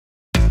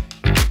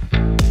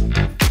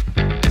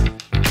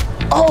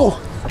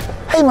Oh,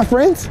 hey my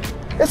friends,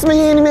 it's me,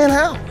 Handyman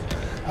Hal.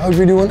 I hope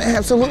you're doing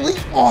absolutely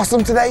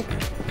awesome today.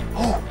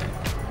 Oh,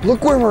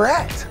 look where we're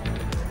at.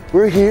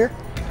 We're here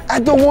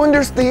at the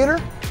Wonders Theater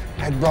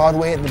at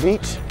Broadway at the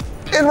beach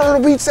in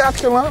Myrtle Beach, South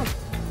Carolina.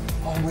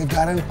 Oh, we've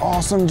got an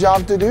awesome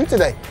job to do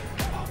today.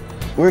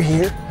 We're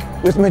here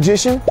with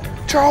magician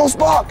Charles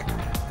Bach.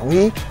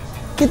 We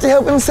get to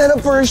help him set up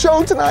for his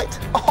show tonight.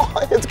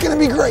 Oh, it's gonna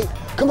be great.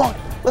 Come on,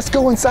 let's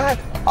go inside.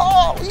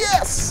 Oh,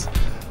 yes.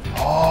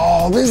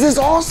 Oh, this is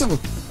awesome.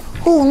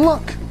 Oh, and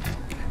look,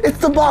 it's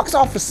the box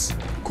office.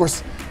 Of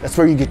course, that's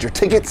where you get your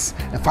tickets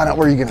and find out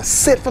where you're gonna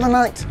sit for the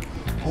night.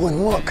 Oh,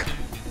 and look.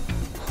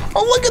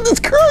 Oh, look at this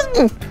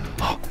curtain.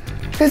 Oh,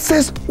 it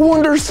says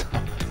Wonders.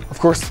 Of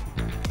course,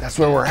 that's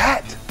where we're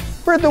at.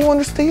 We're at the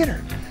Wonders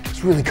Theater.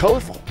 It's really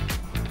colorful.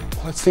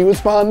 Let's see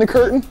what's behind the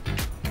curtain.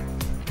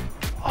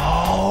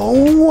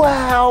 Oh,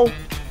 wow.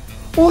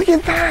 Look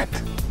at that.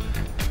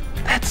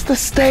 That's the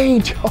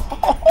stage.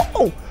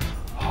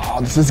 Oh,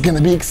 this is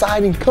gonna be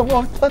exciting. Come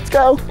on, let's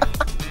go.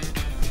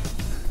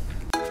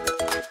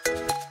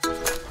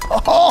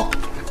 Oh,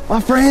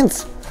 my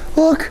friends,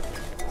 look,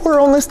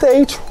 we're on the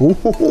stage.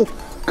 Ooh,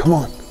 come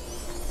on,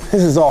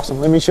 this is awesome.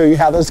 Let me show you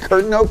how this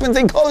curtain opens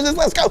and closes.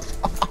 Let's go.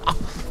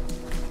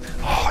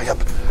 Oh, yep,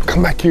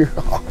 come back here.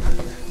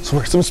 That's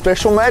where some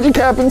special magic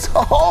happens.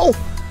 Oh,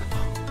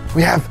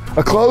 we have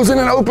a close and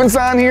an open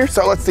sign here.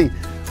 So let's see,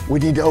 we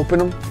need to open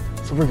them.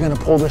 So we're gonna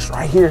pull this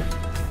right here,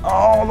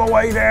 all the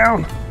way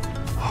down.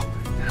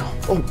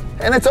 Oh,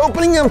 and it's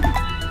opening them.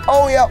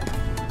 Oh, yep,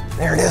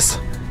 there it is,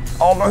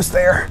 almost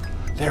there.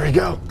 There we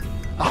go.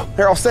 Oh,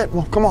 they're all set.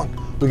 Well, come on.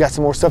 We got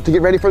some more stuff to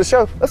get ready for the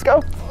show. Let's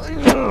go.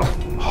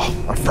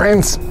 Oh, my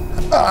friends,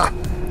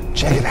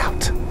 check it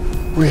out.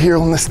 We're here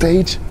on the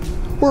stage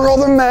where all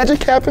the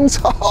magic happens.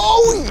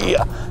 Oh,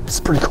 yeah. It's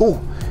pretty cool.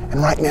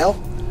 And right now,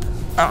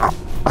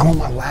 I'm on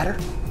my ladder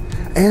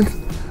and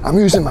I'm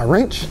using my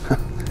wrench.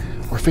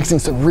 We're fixing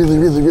some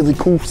really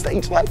cool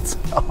stage lights.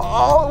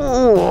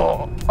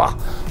 Oh,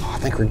 I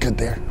think we're good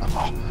there.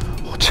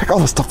 Oh, check all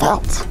this stuff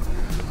out.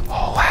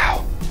 Oh,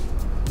 wow.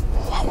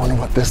 I wonder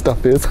what this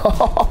stuff is.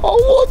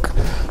 Oh, look,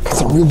 got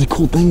some really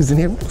cool things in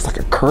here. Looks like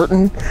a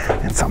curtain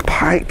and some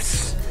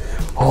pipes.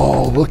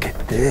 Oh, look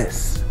at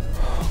this.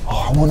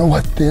 Oh, I wonder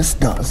what this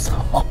does.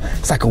 Oh,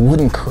 it's like a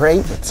wooden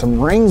crate with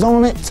some rings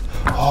on it.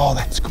 Oh,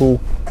 that's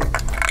cool.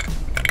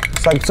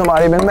 Looks like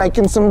somebody been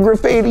making some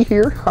graffiti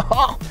here.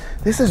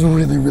 This is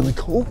really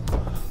cool.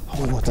 I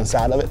wonder what's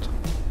inside of it.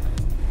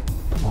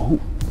 Oh,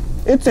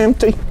 it's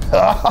empty.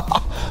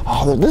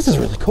 Oh, this is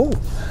really cool.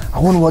 I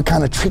wonder what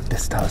kind of trick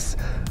this does.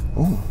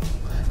 Ooh.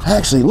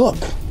 Actually, look.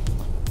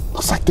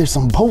 Looks like there's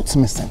some bolts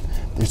missing.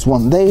 There's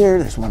one there,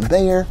 there's one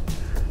there,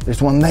 there's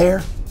one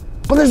there,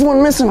 but there's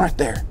one missing right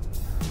there.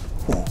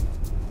 Ooh.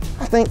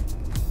 I think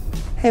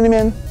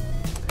Handyman,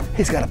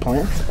 he's got a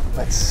plan.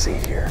 Let's see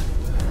here.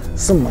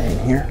 Somewhere in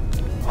here.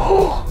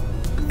 Oh,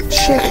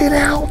 check it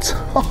out.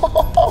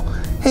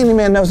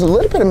 Handyman knows a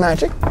little bit of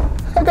magic.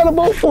 I got a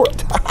bolt for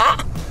it.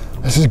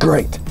 This is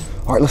great.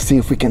 All right, let's see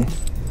if we can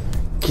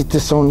get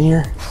this on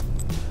here.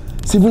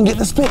 See if we can get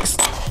this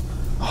fixed.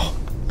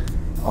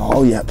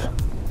 Oh, yep.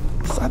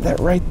 Slide that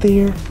right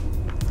there.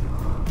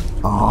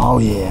 Oh,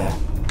 yeah.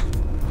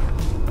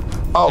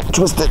 Oh,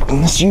 twist it.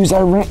 And let's use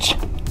our wrench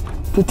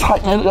to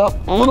tighten it up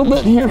a little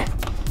bit here.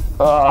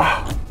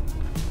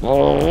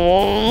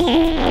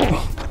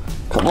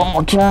 Couple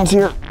more turns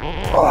here.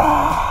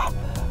 Oh,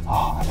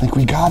 I think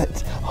we got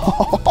it.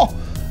 Oh,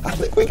 I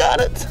think we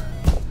got it.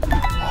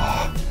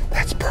 Oh,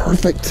 that's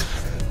perfect.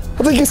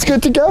 I think it's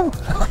good to go.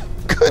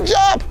 Good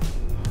job.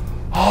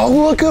 Oh,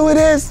 look who it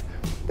is.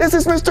 This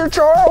is Mr.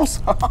 Charles.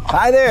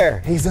 Hi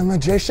there. He's a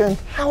magician.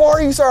 How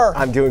are you, sir?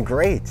 I'm doing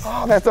great.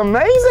 Oh, that's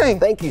amazing.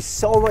 Thank you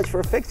so much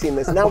for fixing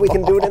this. Now we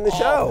can do it in the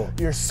show.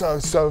 You're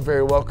so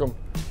very welcome.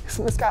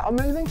 Isn't this guy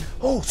amazing?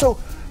 Oh, so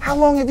how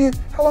long have you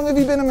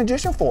been a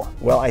magician for?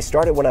 Well, I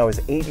started when I was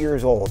 8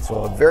 years old,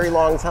 so a very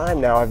long time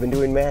now I've been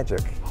doing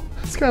magic.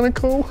 That's kind of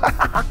cool.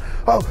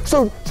 Oh,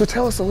 so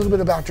tell us a little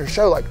bit about your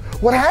show. Like,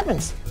 what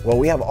happens? Well,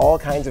 we have all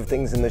kinds of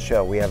things in the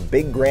show. We have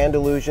big grand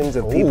illusions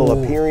of people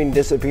appearing,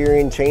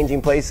 disappearing,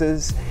 changing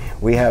places.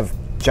 We have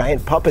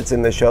giant puppets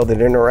in the show that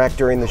interact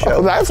during the show.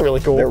 Oh, that's really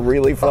cool. They're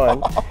really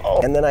fun.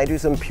 And then I do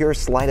some pure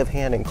sleight of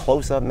hand and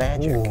close-up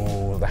magic.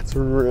 Oh, that's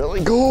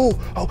really cool.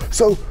 Oh,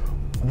 so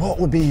what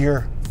would be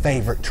your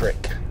favorite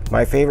trick?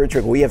 My favorite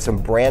trick, we have some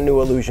brand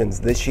new illusions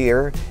this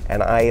year,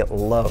 and I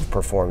love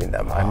performing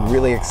them. I'm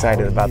really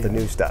excited about the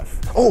new stuff.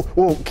 Oh,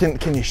 well,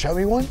 can you show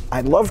me one?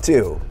 I'd love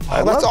to.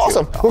 Oh, that's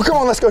awesome. Well, come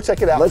on, let's go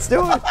check it out. Let's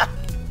do it.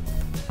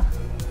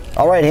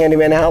 All right,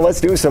 Handyman Hal, let's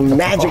do some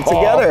magic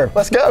together.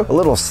 Let's go. A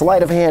little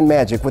sleight of hand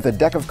magic with a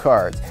deck of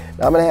cards.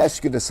 Now I'm going to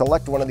ask you to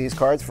select one of these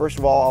cards. First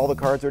of all the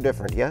cards are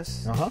different,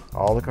 yes?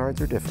 All the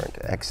cards are different.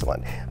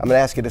 Excellent. I'm going to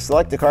ask you to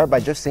select the card by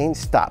just saying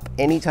stop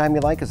anytime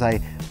you like as I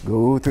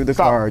go through the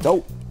cards.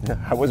 Oh,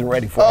 I wasn't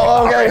ready for it.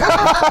 Oh,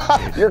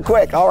 okay. You're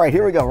quick. All right,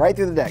 here we go. Right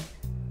through the deck.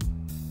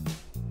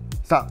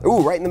 Stop.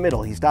 Ooh, right in the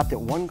middle. He stopped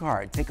at one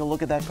card. Take a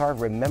look at that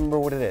card. Remember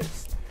what it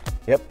is.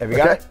 Yep, have you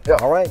got it? Yeah.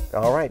 All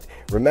right.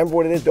 Remember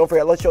what it is. Don't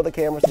forget, let's show the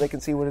camera so they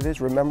can see what it is.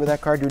 Remember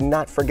that card, do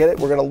not forget it.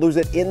 We're gonna lose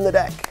it in the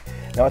deck.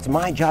 Now it's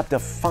my job to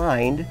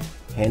find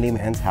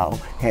Handyman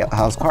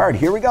Hal's card.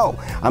 Here we go.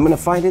 I'm gonna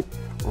find it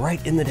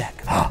right in the deck.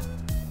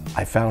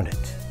 I found it.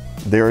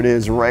 There it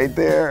is right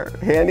there.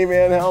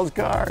 Handyman Hal's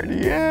card,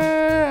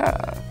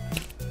 yeah.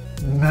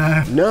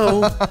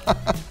 No,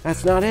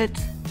 that's not it.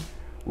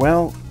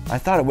 Well, I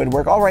thought it would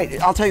work. All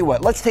right, I'll tell you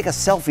what, let's take a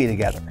selfie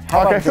together.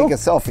 How about take a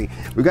selfie?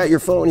 We got your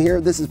phone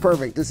here. This is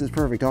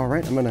perfect. All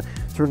right, I'm gonna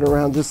turn it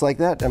around just like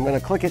that. I'm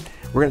gonna click it.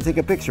 We're gonna take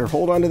a picture.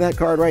 Hold on to that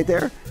card right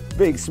there.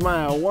 Big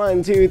smile,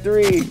 1, 2,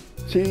 3.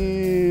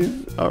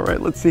 Cheese. All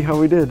right, let's see how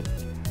we did.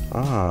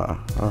 Oh,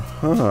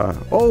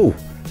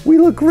 we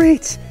look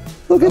great.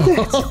 Look at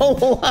that.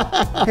 Oh,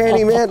 wow.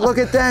 Handyman, look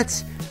at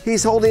that.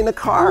 He's holding a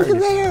card. Look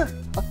at there.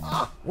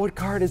 What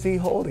card is he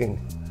holding?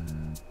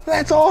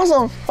 That's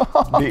awesome.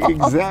 The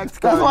exact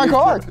card. That's my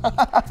card.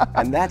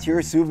 And that's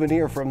your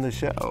souvenir from the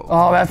show.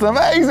 Oh, that's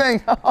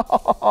amazing.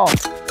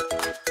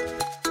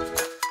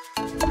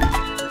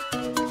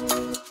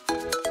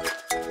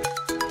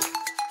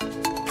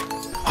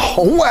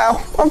 Oh,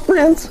 wow, my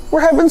friends,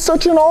 we're having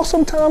such an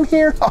awesome time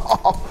here.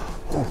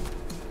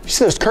 You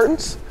see those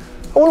curtains?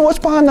 I wonder what's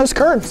behind those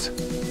curtains.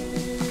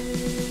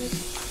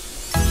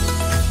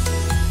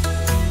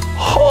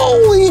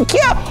 Holy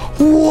cow!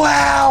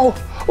 Wow!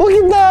 Look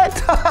at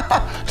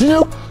that! Do you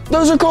know,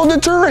 those are called the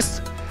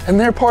tourists, and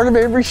they're part of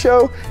every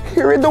show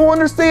here at the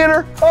Wonders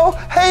Theater. Oh,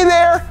 hey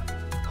there!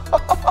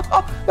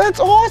 That's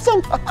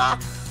awesome!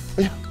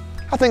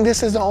 I think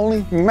this is the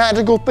only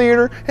magical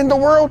theater in the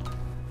world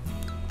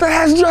that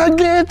has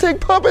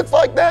gigantic puppets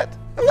like that.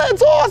 And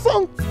that's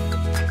awesome!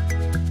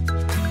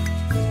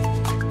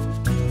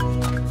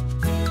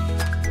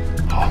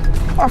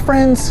 Our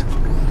friends,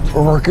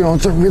 we're working on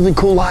some really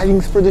cool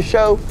lightings for the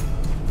show.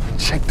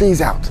 Check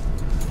these out.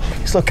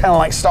 These look kind of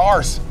like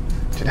stars.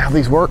 Do you know how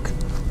these work?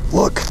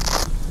 Look,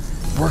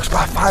 it works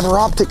by fiber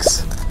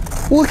optics.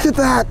 Look at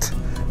that.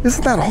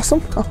 Isn't that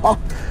awesome?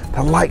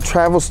 The light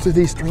travels through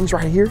these strings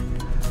right here,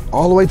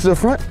 all the way to the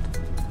front,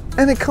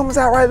 and it comes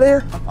out right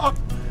there.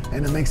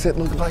 And it makes it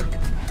look like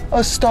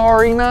a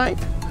starry night.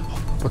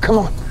 But come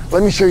on,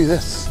 let me show you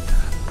this.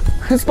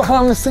 It's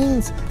behind the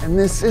scenes, and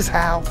this is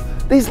how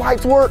these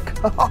lights work.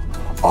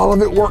 All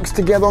of it works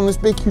together on this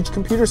big, huge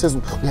computer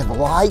system. We have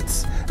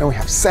lights, and we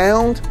have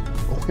sound.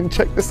 Oh, and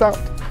check this out.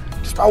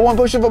 Just by one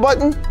push of a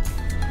button.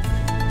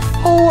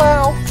 Oh,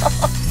 wow.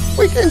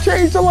 We can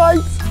change the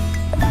lights.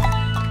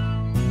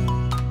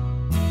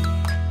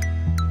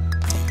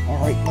 All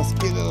right, let's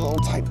get it a little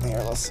tight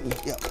there. Let's see.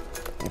 Yep,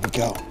 there we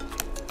go.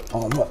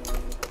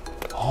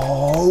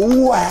 Oh,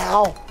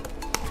 wow.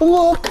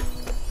 Look,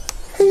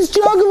 he's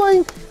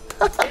juggling.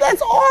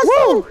 That's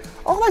awesome. Woo!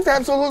 Oh, that's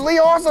absolutely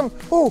awesome.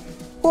 Oh,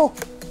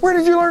 where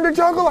did you learn to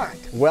juggle at?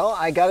 Well,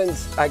 I got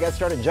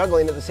started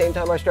juggling at the same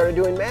time I started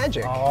doing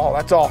magic. Oh,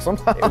 that's awesome.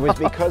 It was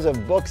because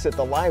of books at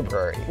the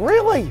library.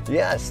 Really?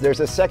 Yes, there's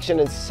a section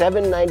in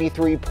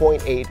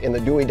 793.8 in the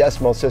Dewey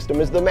Decimal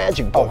System is the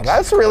magic books. Oh,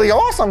 that's really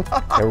awesome.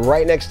 And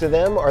right next to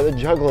them are the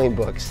juggling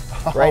books.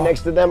 Right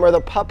next to them are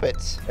the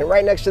puppets. And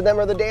right next to them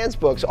are the dance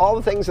books, all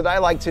the things that I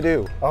like to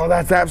do. Oh,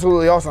 that's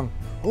absolutely awesome.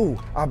 Ooh,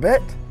 I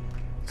bet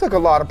it took a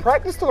lot of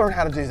practice to learn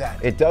how to do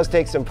that. It does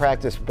take some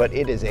practice, but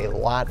it is a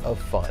lot of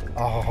fun.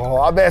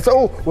 Oh, I bet.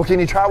 So, well, can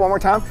you try it one more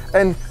time?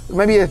 And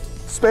maybe a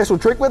special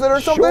trick with it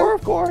or something? Sure,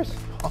 of course.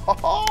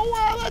 Oh,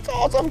 wow, that's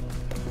awesome.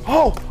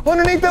 Oh,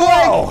 underneath the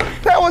leg.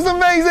 That was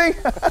amazing.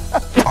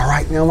 All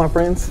right, now, my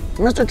friends,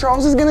 Mr.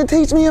 Charles is gonna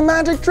teach me a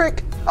magic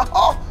trick.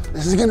 Oh,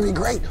 this is gonna be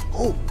great.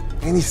 Oh,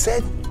 and he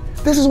said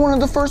this is one of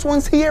the first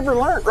ones he ever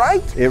learned,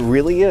 right? It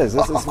really is.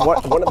 This is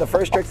one of the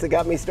first tricks that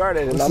got me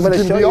started, and I'm going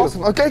to show you.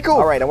 Awesome. Okay, cool.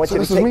 All right, I want you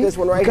to take this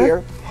one right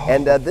here,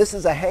 and this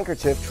is a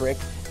handkerchief trick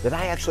that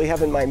I actually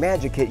have in my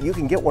magic kit. You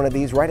can get one of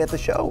these right at the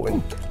show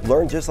and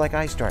learn just like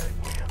I started.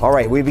 All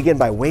right, we begin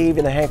by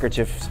waving the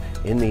handkerchiefs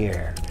in the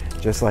air,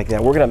 just like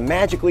that. We're going to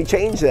magically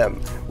change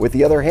them. With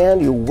the other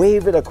hand, you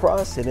wave it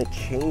across, and it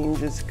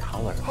changes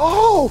color.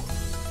 Oh,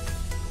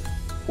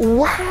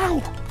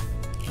 wow.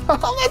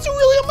 That's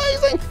really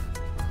amazing.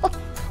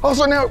 Oh,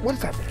 so now, what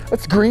is that?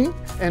 That's green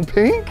and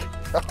pink?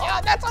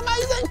 Oh, that's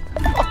amazing!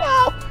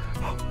 Oh.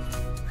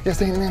 I guess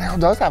Handyman Hal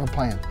does have a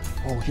plan.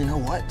 Oh, you know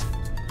what?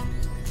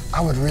 I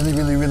would really,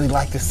 really, really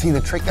like to see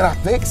the trick that I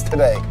fixed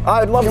today.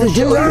 I'd love to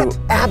do that.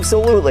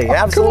 Absolutely,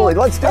 absolutely.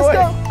 Let's do it.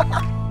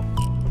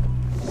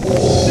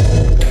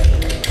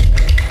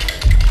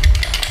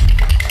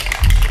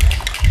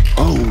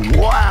 Oh,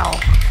 wow.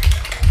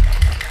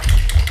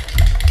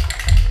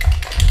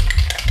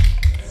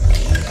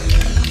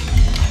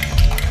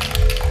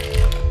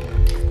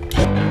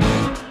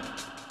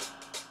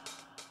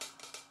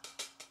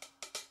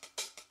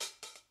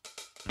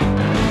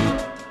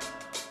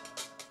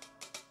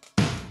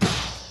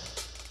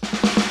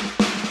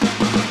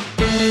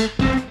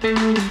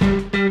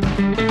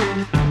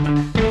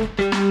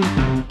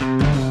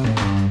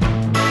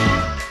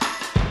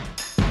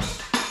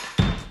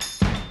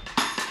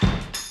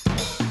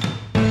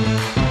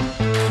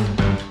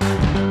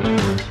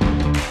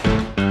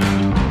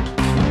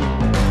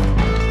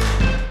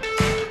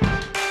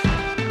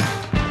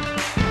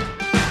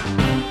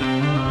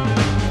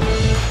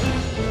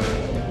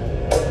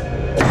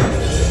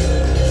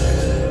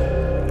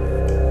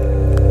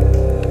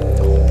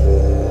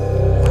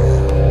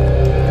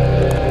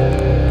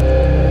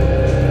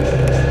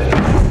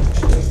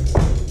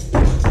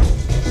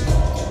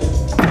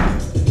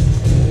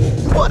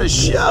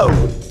 show.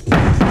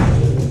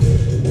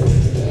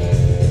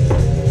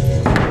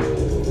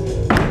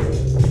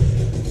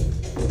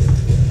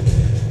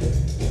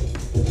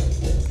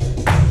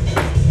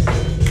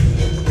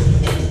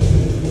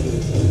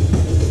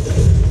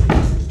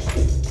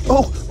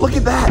 Oh, look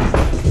at that.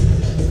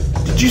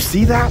 Did you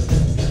see that?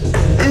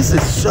 This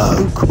is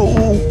so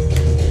cool.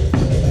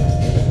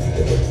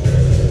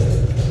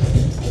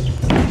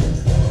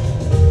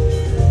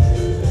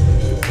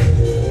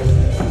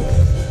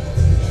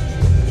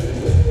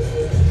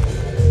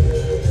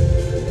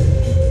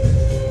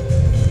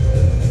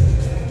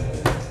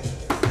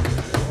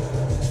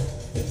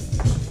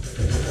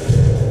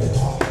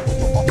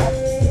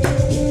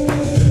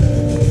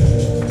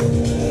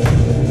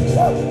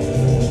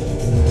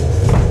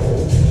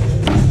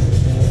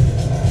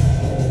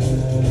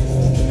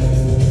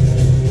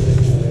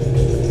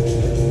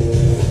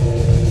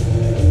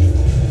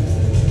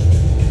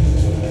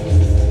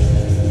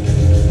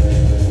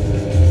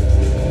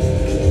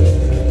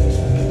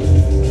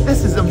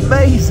 This is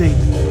amazing.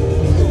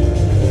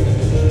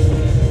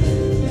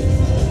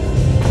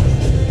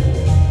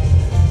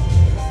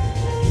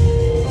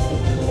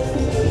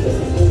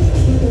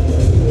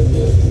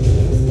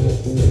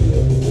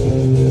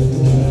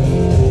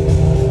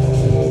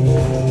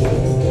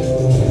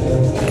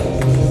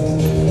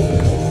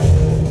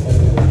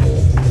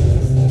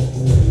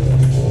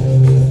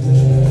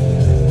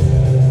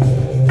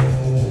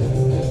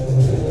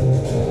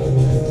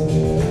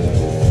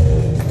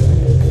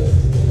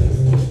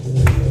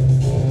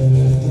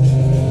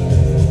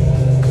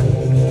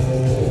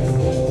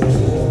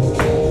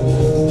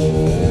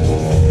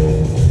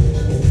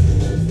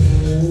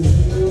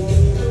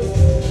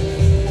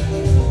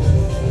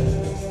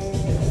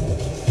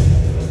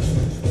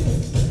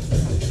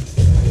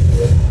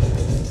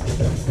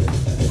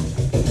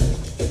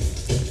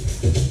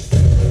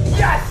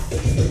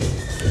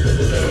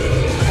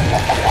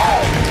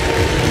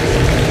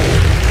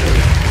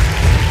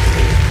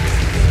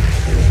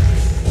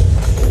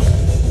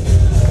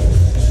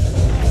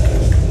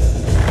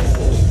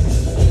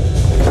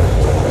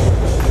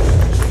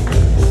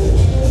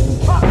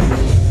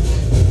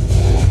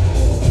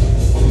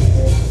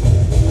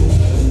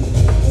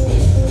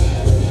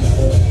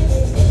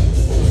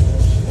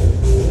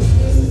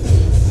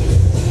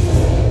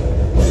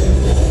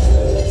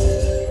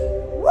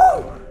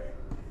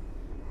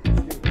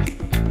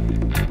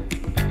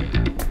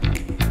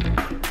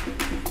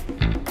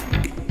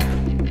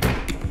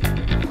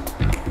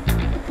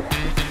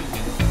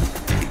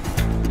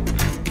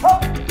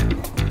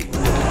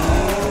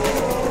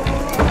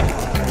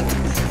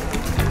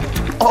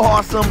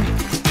 Awesome.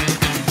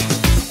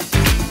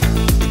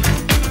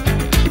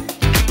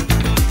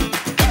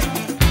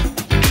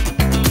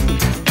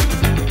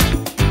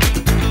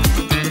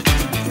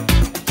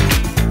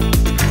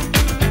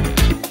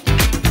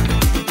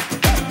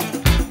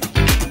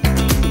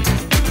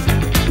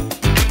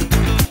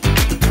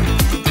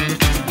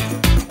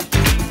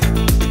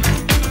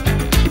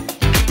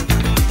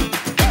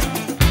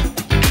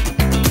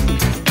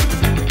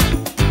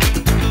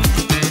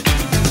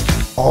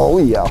 Oh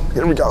yeah,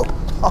 here we go.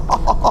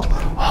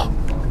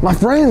 My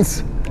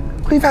friends,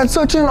 we've had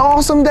such an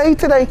awesome day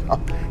today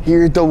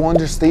here at the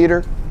Wonders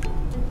Theater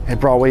at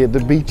Broadway at the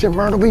beach in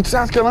Myrtle Beach,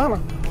 South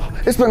Carolina.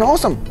 It's been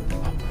awesome.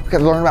 We got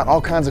to learn about all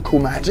kinds of cool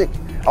magic,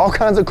 all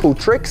kinds of cool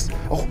tricks.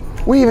 Oh,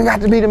 we even got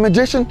to meet a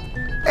magician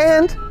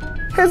and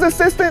his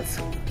assistants.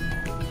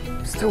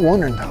 I'm still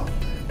wondering though,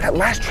 that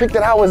last trick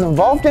that I was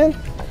involved in,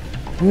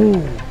 I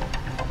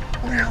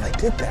wonder how they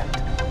did that.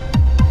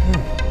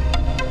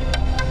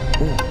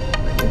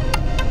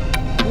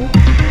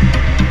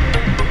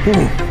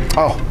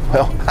 Oh,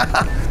 well,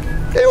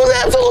 it was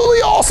absolutely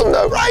awesome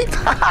though, right?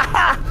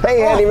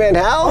 Hey, Handyman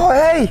Hal. Oh,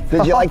 hey.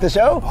 Did you like the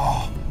show?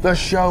 Oh, the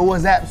show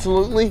was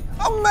absolutely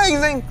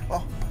amazing.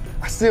 Oh,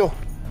 I still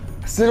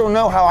don't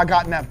know how I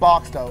got in that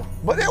box though,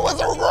 but it was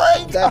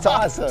great. That's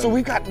awesome. So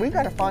we got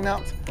to find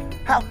out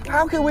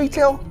how can we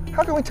tell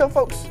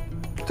folks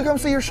to come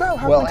see your show?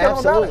 How Well, can we tell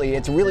them about absolutely.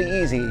 It's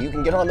really easy. You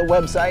can get on the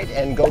website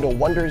and go to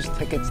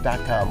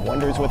wonderstickets.com.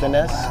 Wonders with an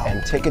S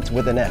and tickets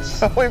with an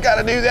S. it? We've got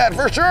to do that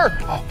for sure.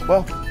 Oh,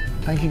 well,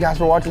 thank you guys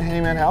for watching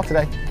Handyman Hal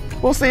today.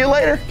 We'll see you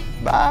later.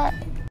 Bye.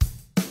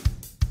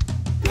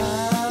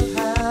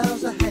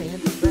 Hal's a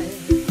handyman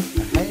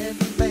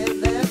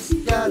that's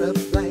got a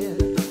plan.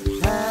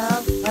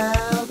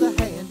 Hal's a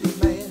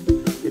handyman.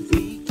 If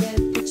he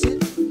can't fix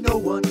it, no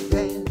one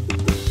can.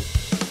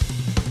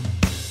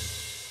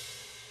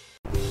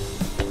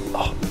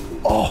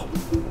 Oh,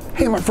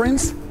 hey my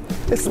friends,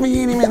 it's me,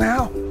 Handyman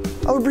Hal.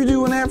 I hope you're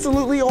doing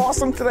absolutely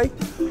awesome today.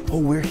 Oh,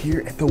 we're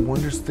here at the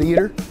Wonders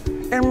Theater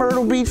in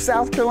Myrtle Beach,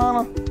 South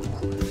Carolina.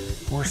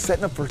 We're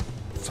setting up for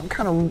some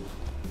kind of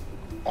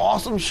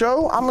awesome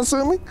show, I'm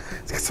assuming.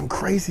 It's got some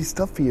crazy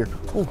stuff here.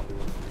 Oh,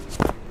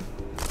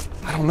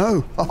 I don't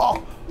know.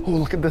 Oh,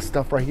 look at this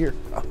stuff right here.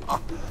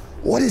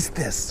 What is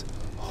this?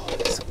 Oh,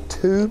 some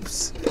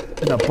tubes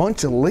and a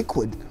bunch of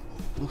liquid.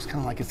 Looks kind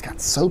of like it's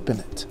got soap in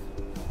it.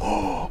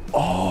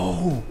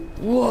 Oh,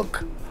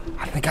 look.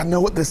 I think I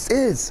know what this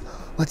is.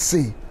 Let's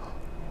see.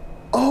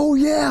 Oh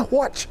yeah,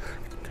 watch.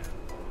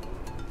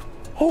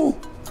 Oh,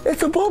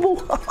 it's a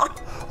bubble.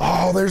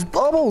 Oh, there's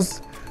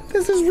bubbles.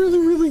 This is really,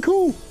 really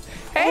cool.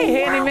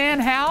 Hey, Oh, wow. Handyman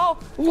Hal.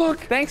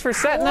 Look. Thanks for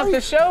How setting are up you?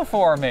 the show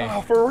for me.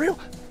 Oh, for real?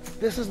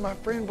 This is my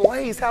friend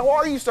Blaze. How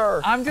are you,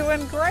 sir? I'm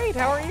doing great.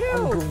 How are I'm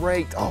you?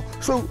 great. Oh,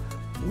 so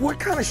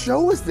what kind of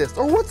show is this?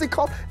 Or what's it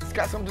called? It's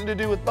got something to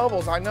do with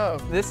bubbles, I know.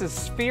 This is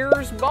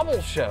Sphere's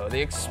Bubble Show, the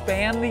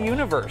Expand the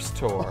Universe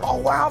tour. Oh,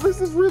 wow, this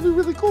is really,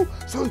 really cool.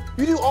 So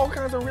you do all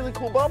kinds of really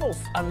cool bubbles.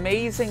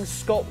 Amazing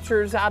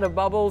sculptures out of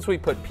bubbles. We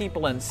put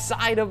people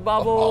inside of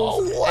bubbles.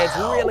 Oh, wow. It's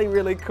really,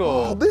 really Oh,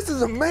 cool. this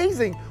is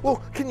amazing.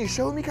 Well, can you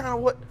show me kind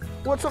of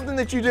what's something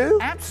that you do?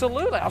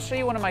 Absolutely. I'll show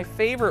you one of my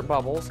favorite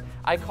bubbles.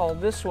 I call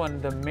this one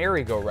the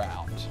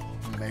merry-go-round.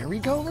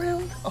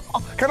 Merry-go-round?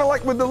 Kind of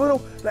like with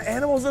the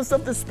animals and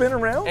stuff that spin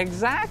around?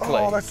 Exactly.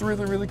 Oh, that's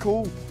really, really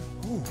cool.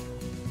 Ooh,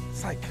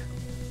 it's like,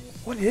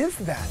 what is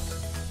that?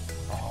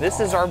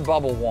 This is our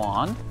bubble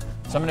wand.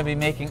 So I'm going to be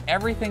making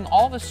everything,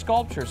 all the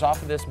sculptures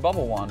off of this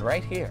bubble wand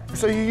right here.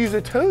 So you use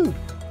a tube.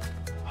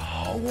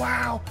 Oh,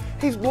 wow.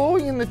 He's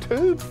blowing in the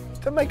tube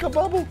to make a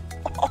bubble.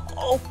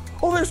 Oh,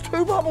 there's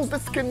two bubbles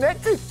that's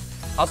connected.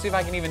 I'll see if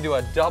I can even do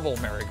a double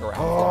merry-go-round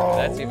for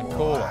you. That's even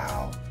cooler.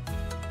 Wow.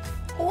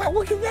 Oh, wow,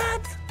 look at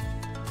that.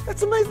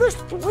 That's amazing. There's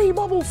three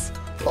bubbles.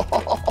 So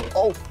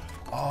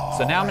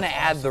now I'm going to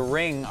add the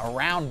ring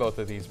around both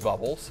of these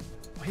bubbles.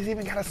 He's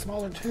even got a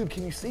smaller tube.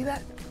 Can you see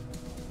that?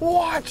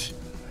 Watch.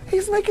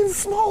 He's making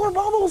smaller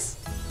bubbles.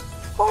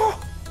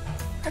 Oh,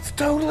 that's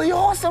totally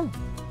awesome.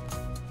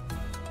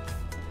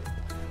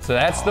 So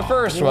that's the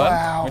first wow.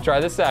 one. Let me try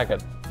the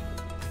second.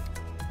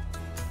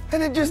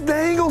 And it just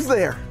dangles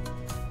there.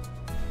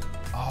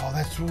 Oh,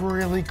 that's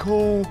really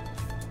cool.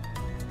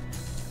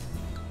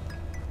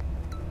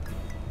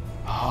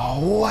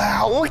 Oh,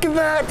 wow, look at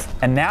that.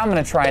 And now I'm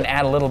going to try and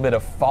add a little bit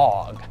of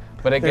fog,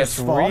 but it There's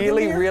gets fog in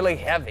really, here? really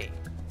heavy.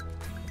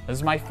 This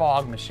is my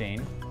fog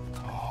machine.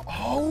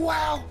 Oh,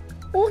 wow,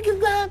 look at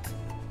that.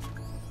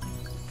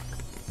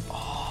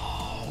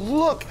 Oh,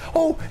 look.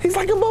 Oh, he's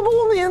like a bubble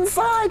on the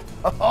inside.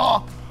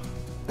 Oh,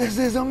 this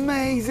is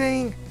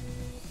amazing.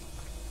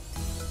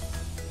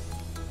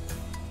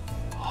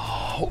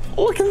 Oh,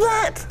 look at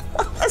that.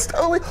 That's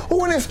totally,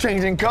 oh, and it's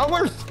changing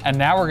colors. And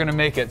now we're going to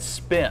make it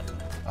spin.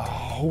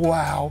 Oh,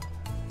 wow.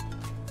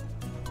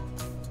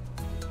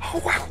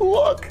 Oh, wow,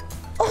 look.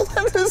 Oh,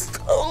 that is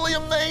totally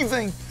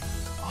amazing.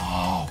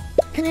 Oh,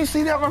 can you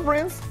see that, my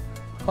friends?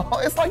 Oh,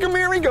 it's like a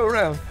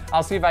merry-go-round.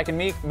 I'll see if I can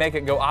make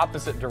it go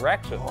opposite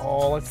directions.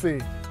 Oh, let's see.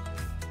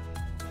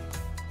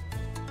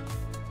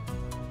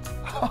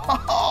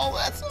 Oh,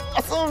 that's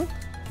awesome.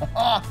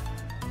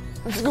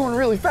 This is going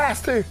really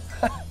fast, too.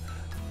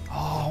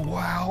 Oh,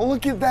 wow,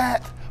 look at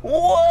that.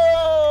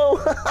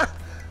 Whoa.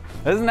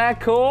 Isn't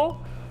that cool?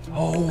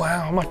 Oh,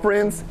 wow, my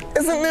friends.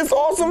 Isn't this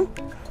awesome?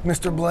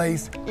 Mr.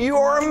 Blaze, you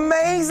are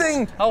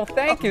amazing. Oh,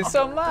 thank you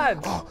so much.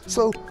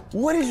 So,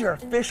 what is your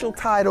official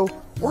title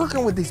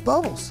working with these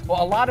bubbles?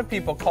 Well, a lot of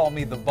people call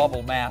me the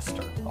Bubble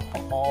Master.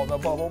 Oh, the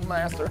Bubble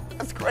Master.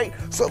 That's great.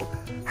 So,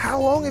 how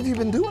long have you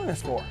been doing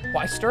this for? Well,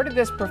 I started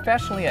this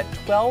professionally at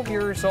 12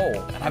 years old,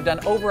 and I've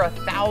done over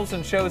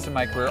 1,000 shows in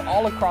my career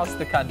all across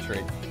the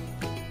country.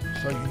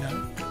 So, you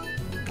know,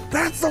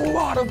 that's a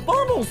lot of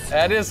bubbles.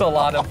 That is a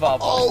lot of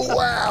bubbles. Oh,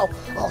 wow.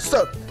 Oh,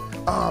 so,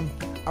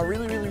 I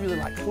really, really, really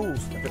like tools.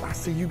 I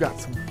see you got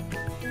some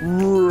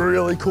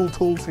really cool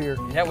tools here.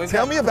 Yeah, we've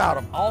Tell got me about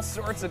them. all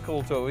sorts of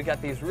cool tools. We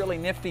got these really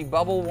nifty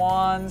bubble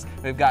wands.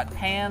 We've got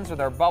pans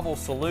with our bubble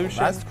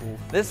solution. that's cool.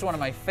 This is one of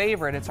my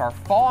favorite. It's our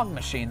fog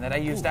machine that I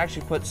use to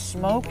actually put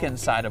smoke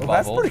inside of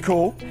That's bubbles. pretty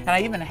cool. And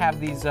I even have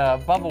these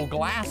bubble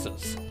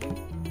glasses.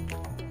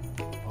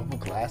 Bubble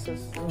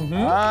glasses? Mm-hmm.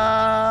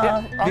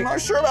 I'm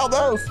not sure about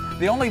those.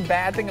 The only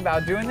bad thing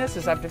about doing this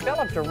is I've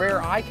developed a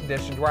rare eye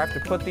condition where I have to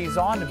put these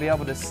on to be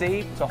able to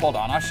see. So hold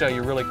on, I'll show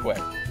you really quick.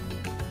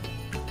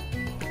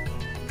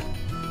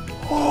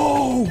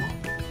 Oh,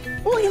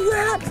 look at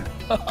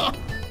that.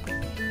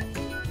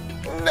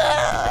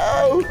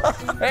 No.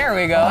 There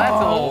we go, that's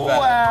a little better.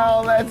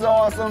 Wow, that's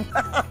awesome.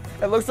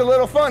 It looks a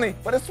little funny,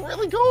 but it's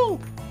really cool.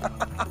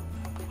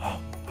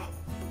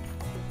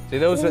 See,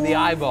 those are the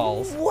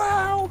eyeballs.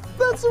 Wow,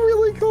 that's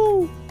really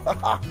cool.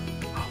 Bubbles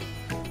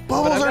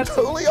are got some-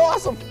 totally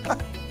awesome.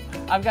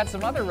 I've got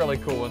some other really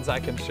cool ones I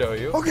can show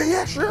you. Okay,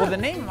 yeah, sure. Well, the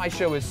name of my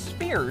show is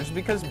Spheres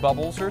because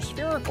bubbles are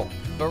spherical.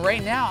 But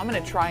right now, I'm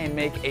going to try and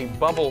make a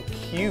bubble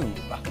cube.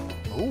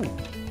 Ooh,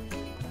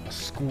 a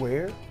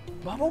square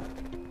bubble?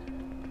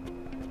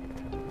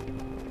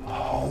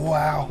 Oh,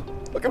 wow.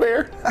 Look at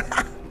there.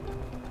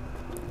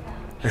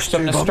 There's So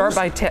I'm two going to start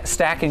bubbles? by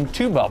stacking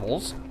 2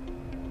 bubbles.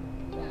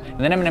 And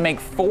then I'm going to make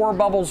 4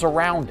 bubbles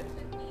around it.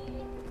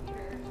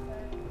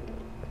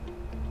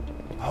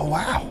 Oh,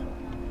 wow.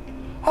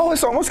 Oh,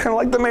 it's almost kind of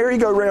like the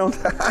merry-go-round.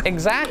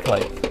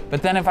 Exactly.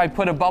 But then if I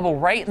put a bubble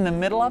right in the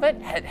middle of it,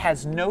 it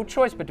has no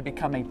choice but to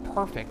become a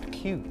perfect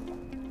cube.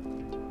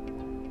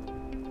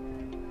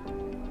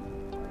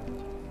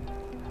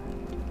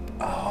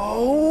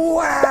 Oh,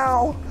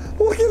 wow.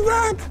 Look at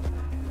that.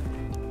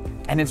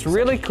 And it's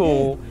really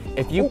cool.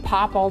 If you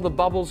pop all the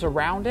bubbles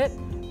around it,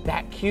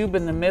 that cube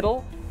in the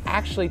middle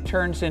actually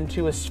turns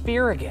into a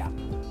sphere again.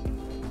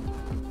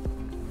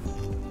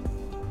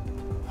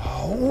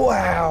 Oh,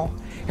 wow.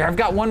 Here, I've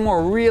got one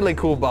more really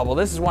cool bubble.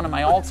 This is one of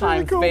my all-time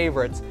really cool.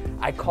 favorites.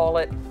 I call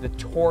it the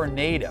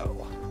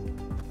tornado.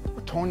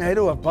 A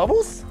tornado of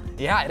bubbles?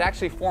 Yeah, it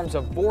actually forms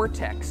a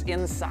vortex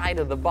inside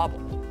of the bubble.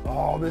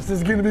 Oh, this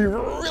is gonna be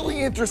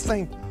really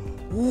interesting.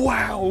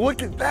 Wow,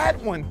 look at that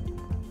one.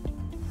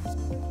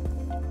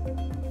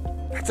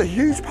 That's a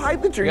huge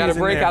pipe that you're You gotta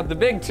using break there. out the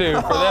big tube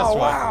for this Oh, one.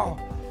 wow.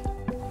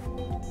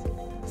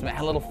 So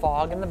add a little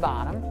fog in the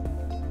bottom.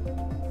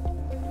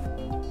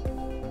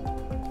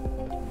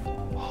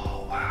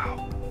 Oh,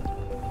 wow.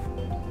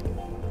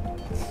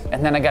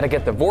 And then I gotta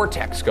get the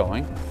vortex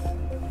going.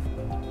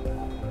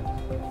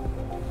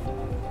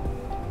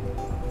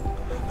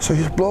 So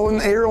you're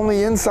blowing air on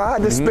the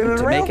inside to spin it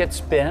to around? make it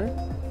spin.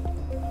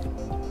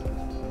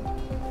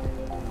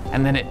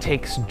 And then it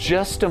takes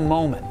just a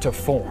moment to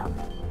form.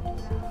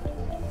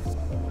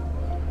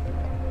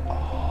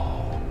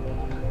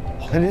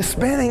 And it's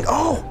spinning.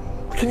 Oh,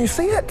 can you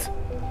see it?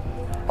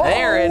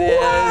 There it is.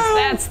 wow.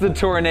 That's the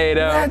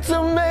tornado. That's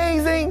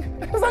amazing.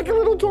 It's like a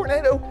little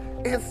tornado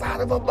inside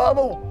of a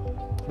bubble.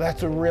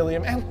 That's a really,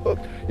 and look,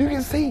 you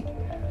can see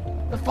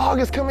the fog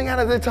is coming out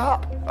of the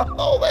top.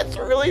 Oh, that's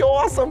really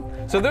awesome.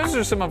 So those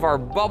are some of our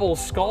bubble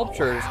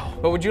sculptures,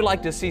 but would you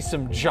like to see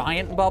some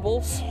giant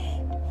bubbles?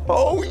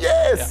 Oh,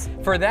 yes.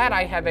 For that,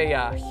 I have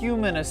a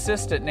human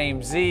assistant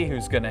named Z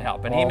who's gonna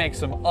help, and he makes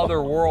some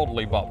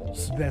otherworldly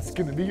bubbles. That's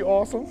gonna be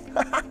awesome.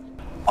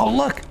 Oh,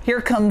 look,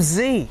 here comes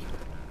Z.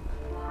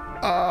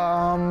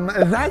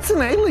 That's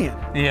an alien.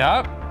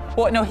 Yep.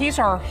 Well, no, he's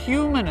our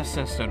human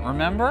assistant,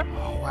 remember?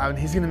 Oh, wow, and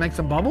he's gonna make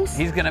some bubbles?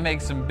 He's gonna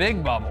make some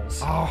big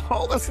bubbles.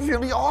 Oh, this is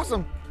gonna be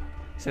awesome.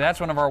 See,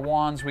 that's one of our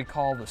wands we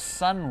call the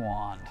sun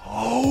wand.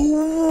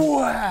 Oh,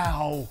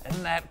 wow.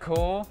 Isn't that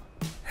cool?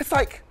 It's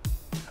like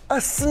a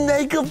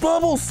snake of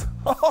bubbles.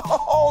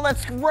 Oh,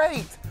 that's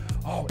great.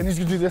 Oh, and he's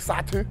gonna do this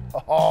side too.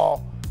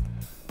 Oh,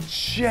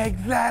 check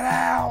that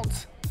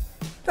out.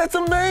 That's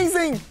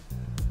amazing.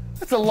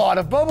 That's a lot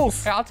of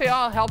bubbles. I'll tell you,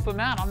 I'll help him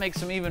out. I'll make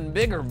some even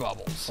bigger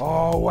bubbles.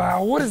 Oh,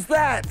 wow, what is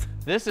that?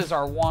 This is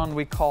our wand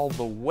we call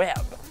the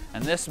web,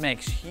 and this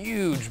makes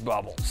huge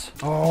bubbles.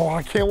 Oh,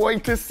 I can't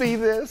wait to see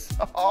this.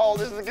 Oh,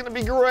 this is gonna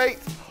be great.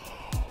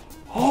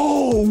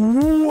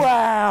 Oh,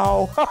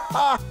 wow.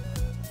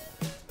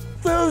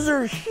 Those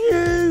are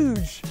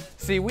huge.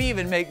 See, we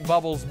even make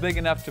bubbles big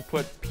enough to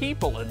put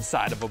people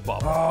inside of a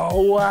bubble.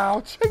 Oh, wow,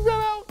 check that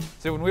out.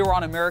 So when we were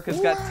on America's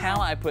Got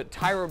Talent, I put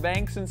Tyra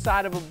Banks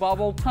inside of a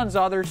bubble, tons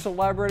of other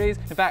celebrities.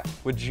 In fact,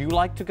 would you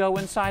like to go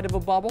inside of a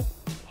bubble?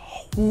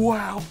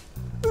 Wow,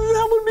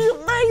 that would be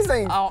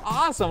amazing. Oh,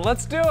 awesome,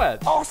 let's do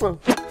it. Awesome.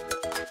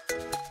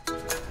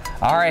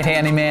 All right,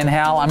 Handyman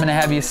Hal, I'm gonna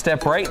have you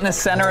step right in the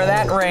center of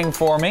that ring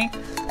for me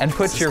and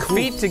put your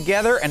feet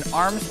together and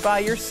arms by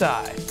your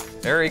side.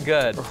 Very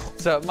good.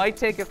 So it might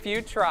take a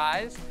few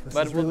tries,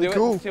 but we'll really do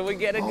cool. it until we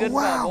get a good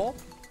wow. bubble.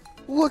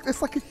 Look,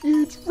 it's like a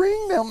huge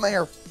ring down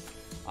there.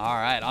 All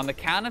right, on the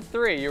count of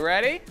 3, you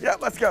ready? Yeah,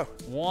 let's go.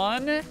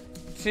 1,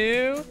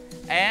 2,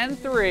 and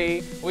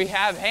 3. We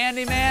have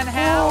Handyman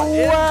Hal Oh,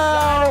 inside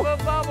wow. of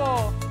a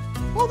bubble.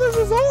 Oh, this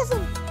is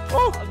awesome.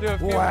 Oh, I'll do a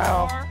few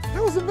wow. more.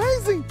 That was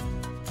amazing.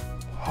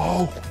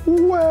 Oh,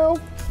 wow.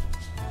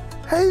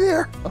 Hey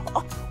there.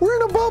 We're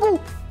in a bubble.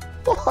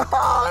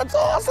 That's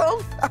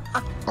awesome.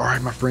 All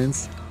right, my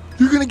friends.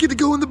 You're going to get to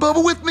go in the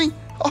bubble with me.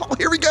 Oh,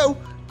 here we go.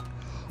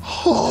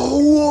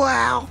 Oh,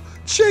 wow.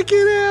 Check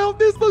it out.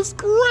 This looks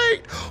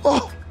great.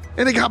 Oh,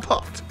 and it got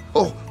popped.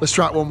 Oh, let's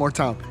try it one more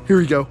time. Here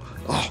we go.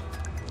 Oh,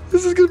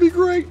 this is going to be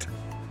great.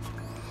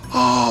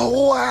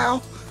 Oh,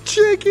 wow.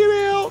 Check it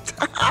out.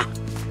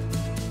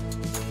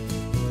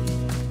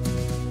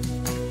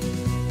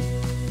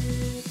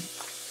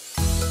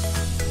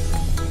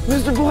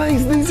 Mr.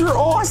 Blaze, these are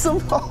awesome.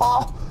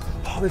 Oh,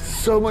 this is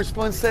so much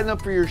fun setting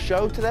up for your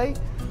show today.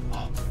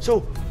 So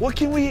what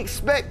can we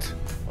expect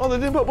on the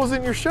new bubbles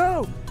in your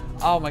show?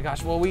 Oh my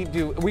gosh, well we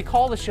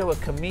call the show a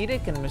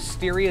comedic and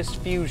mysterious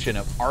fusion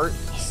of art,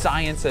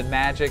 science, and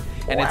magic,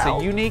 and it's Wow.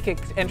 a unique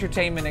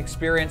entertainment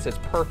experience that's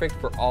perfect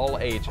for all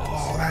ages.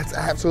 Oh, that's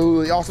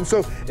absolutely awesome. So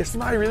if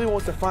somebody really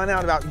wants to find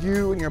out about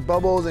you and your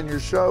bubbles and your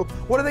show,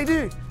 what do they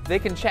do? They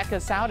can check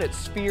us out at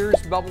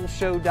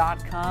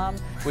spheresbubbleshow.com.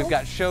 We've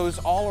got shows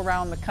all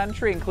around the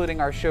country,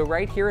 including our show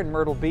right here in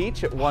Myrtle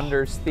Beach at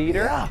Wonders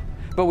Theater. Yeah.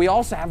 But we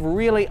also have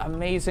really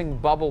amazing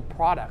bubble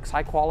products,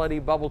 high quality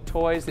bubble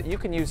toys that you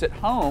can use at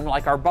home,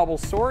 like our bubble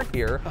sword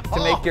here, to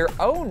make your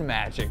own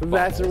magic bubbles.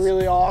 That's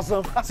really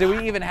awesome. So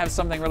we even have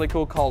something really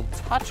cool called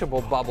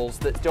touchable bubbles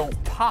that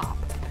don't pop.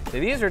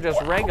 So these are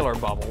just regular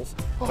bubbles,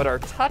 but our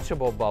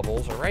touchable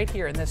bubbles are right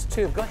here in this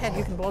tube. Go ahead,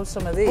 you can blow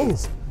some of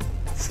these.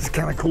 This is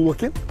kind of cool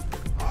looking.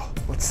 Oh,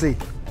 let's see.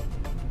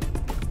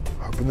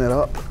 Open that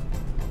up.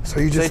 So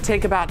you So they just,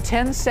 take about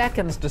 10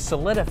 seconds to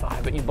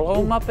solidify, but you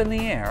blow them up in the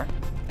air.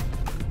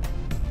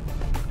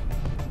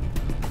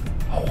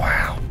 oh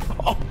wow.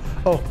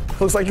 Oh,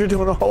 looks like you're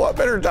doing a whole lot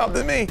better job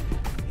than me.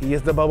 He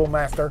is the bubble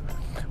master.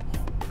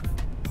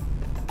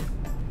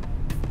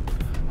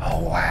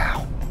 Oh,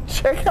 wow.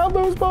 Check out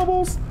those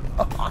bubbles.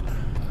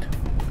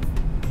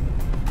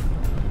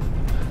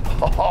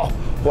 Oh,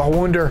 well, I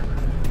wonder.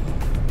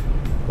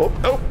 Oh,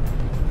 oh.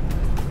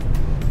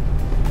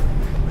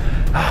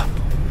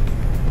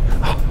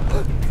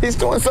 He's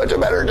doing such a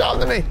better job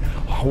than me.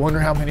 Oh, I wonder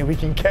how many we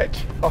can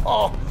catch.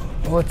 Oh,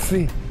 well, let's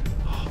see.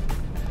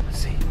 Let's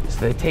see. So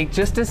they take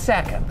just a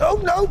second. Oh,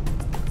 no.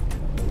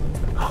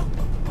 Oh,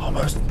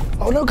 almost.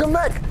 Oh, no, come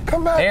back.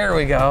 Come back. There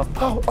we go.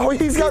 Oh,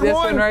 he's got this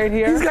one. one right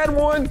here? He's got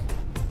one.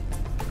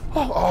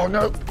 Oh,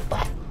 no.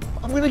 Oh,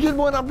 I'm going to get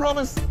one, I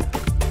promise.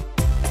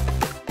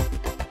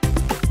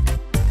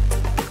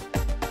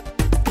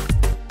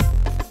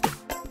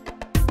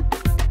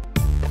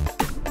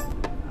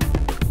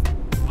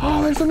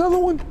 Oh, there's another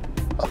one.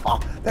 Oh,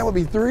 that would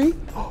be 3.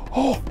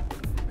 Oh,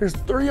 there's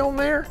 3 on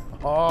there.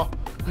 Oh,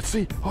 let's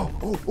see. Oh,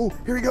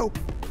 here we go.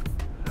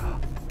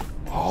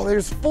 Oh,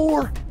 there's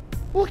 4.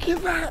 Look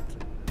at that.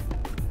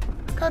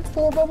 Got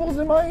 4 bubbles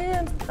in my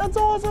hand. That's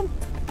awesome.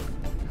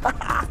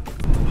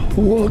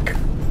 Look,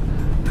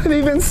 I've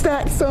even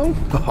stacked some.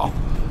 Oh,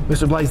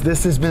 Mr. Blaze,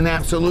 this has been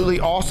absolutely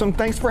awesome.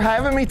 Thanks for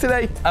having me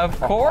today. Of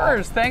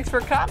course, thanks for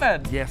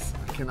coming. Yes,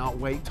 I cannot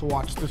wait to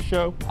watch the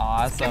show.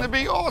 Awesome. It's gonna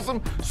be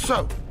awesome.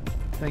 So,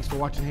 thanks for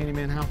watching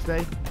Handyman Hal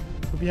today.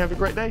 Hope you have a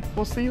great day.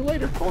 We'll see you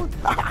later. Come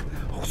on.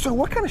 So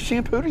what kind of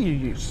shampoo do you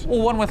use?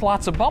 Well, one with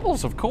lots of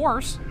bubbles, of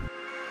course.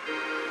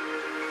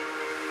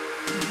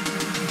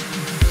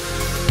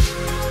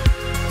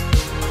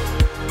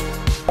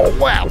 Oh,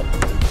 wow.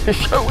 This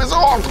show is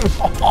awesome.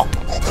 Oh,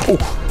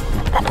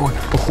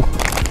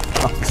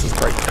 this is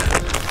great.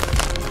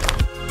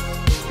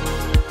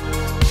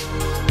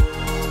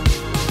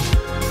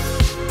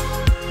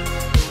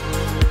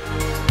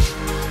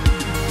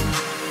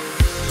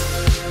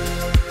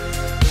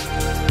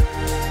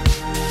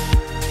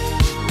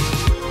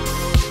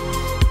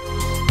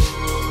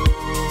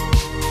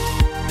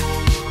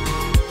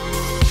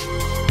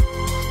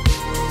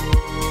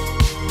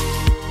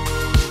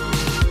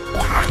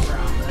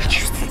 Did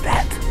you see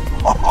that?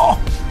 Oh.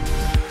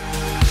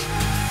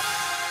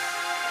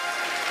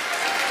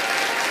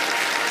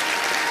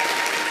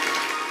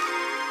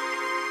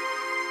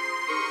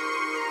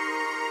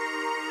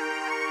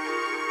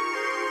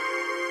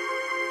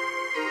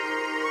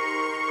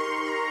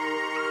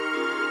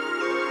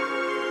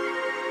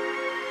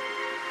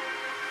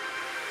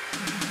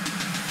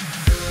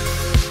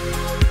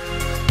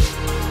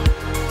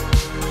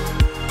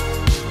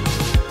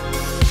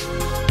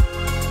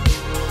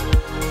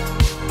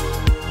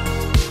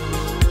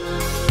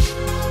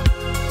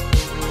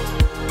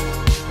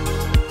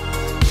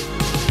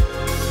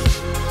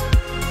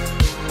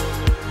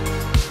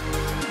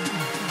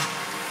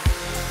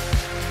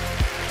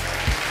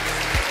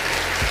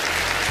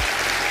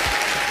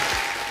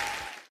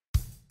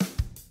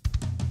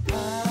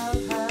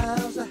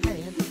 Hal's a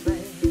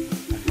handyman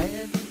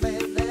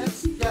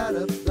that's got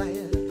a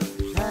plan.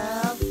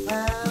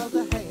 Hal's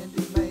a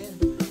handyman.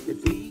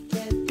 If he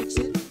can't fix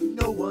it,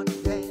 no one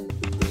can.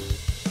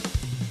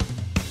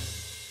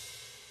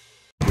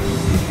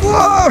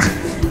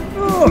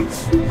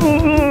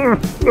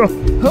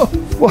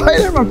 Well, hey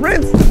there, my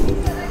friends.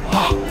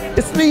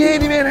 It's me,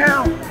 Handyman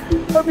Hal.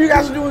 Hope you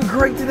guys are doing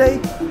great today.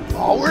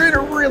 Oh, we're in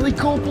a really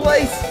cool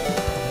place.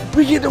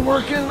 We get to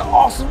work in an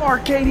awesome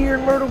arcade here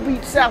in Myrtle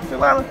Beach, South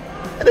Carolina.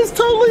 And it's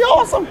totally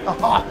awesome.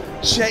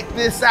 Check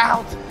this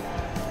out.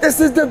 This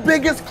is the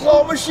biggest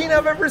claw machine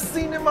I've ever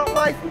seen in my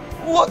life.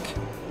 Look,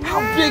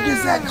 how big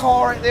is that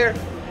claw right there?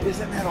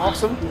 Isn't that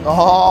awesome?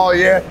 Oh,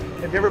 yeah.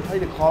 Have you ever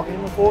played a claw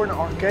game before in an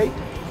arcade?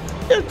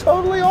 They're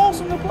totally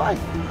awesome to play.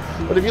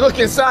 But if you look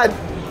inside,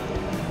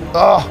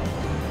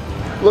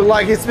 look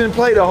like it's been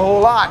played a whole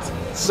lot.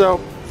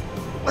 So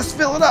let's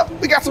fill it up.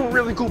 We got some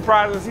really cool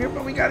prizes here,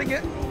 but we gotta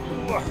get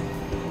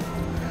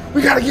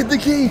the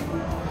key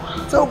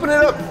to open it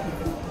up.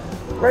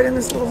 Right in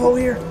this little hole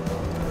here.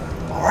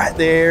 All right,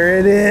 there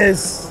it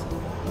is.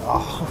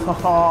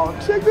 Oh,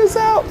 check this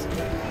out.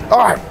 All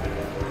right,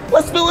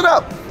 let's fill it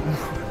up.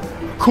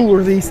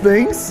 Cooler these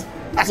things.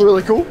 That's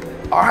really cool.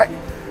 All right,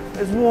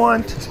 there's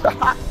 1.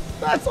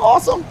 That's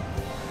awesome.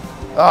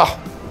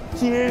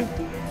 2,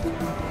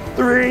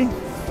 3.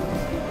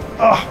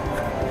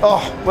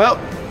 Well,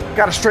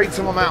 gotta straighten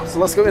some of them out. So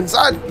let's go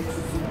inside.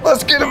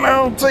 Let's get them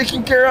out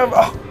taken care of.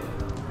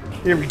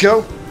 Here we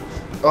go.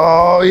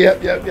 Oh,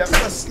 yep.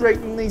 Let's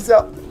straighten these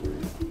up.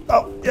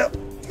 Oh, yep.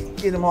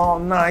 Get them all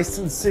nice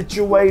and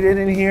situated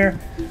in here.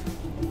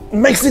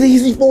 Makes it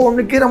easy for them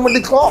to get them with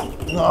the claw.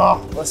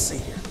 Oh, let's see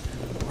here.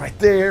 Right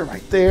there.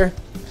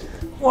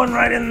 One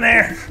right in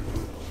there.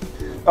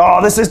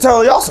 Oh, this is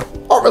totally awesome.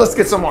 All right, let's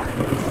get some more.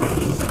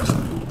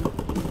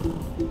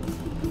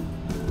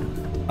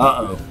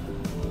 Uh-oh.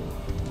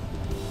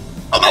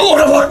 Oh,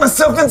 Lord, I locked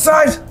myself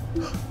inside.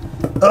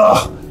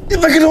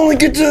 If I could only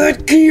get to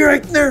that key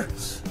right there.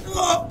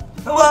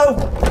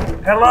 Hello?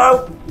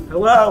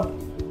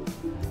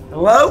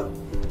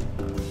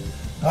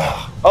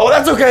 Oh,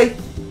 that's okay.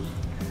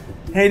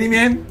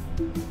 Handyman,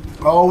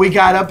 Oh, we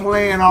got a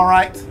plan, all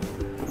right.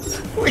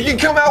 We can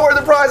come out where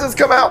the prizes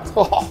come out.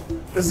 Oh,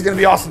 this is gonna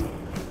be awesome.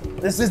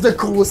 This is the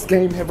coolest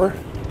game ever.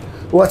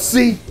 Let's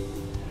see.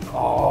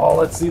 Oh,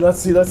 let's see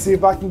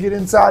if I can get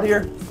inside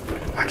here.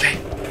 Okay,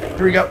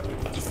 here we go.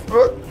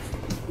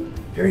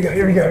 Here we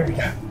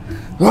go.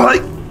 All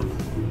right.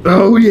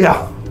 Oh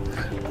yeah.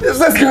 This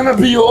is gonna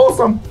be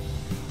awesome.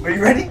 Are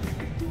you ready?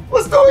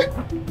 Let's do it.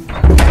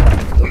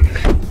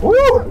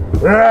 Woo!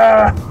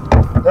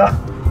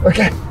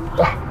 Okay.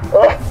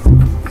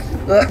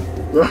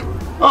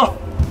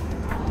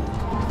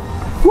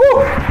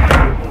 Woo!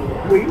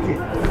 We did.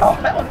 Oh,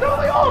 that was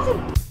totally awesome.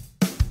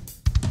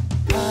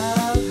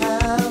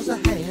 How's a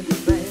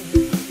handyman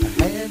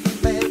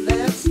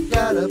that's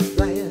got a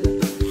plan.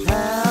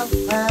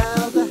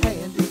 How's a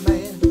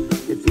handyman?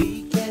 If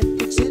he can't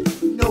fix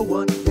it, no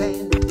one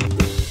can.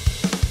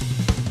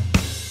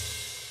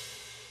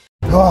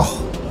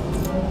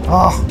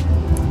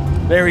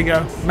 There we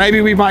go. Maybe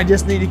we might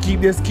just need to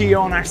keep this key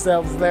on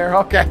ourselves there.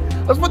 Okay,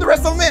 let's put the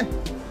rest of them in.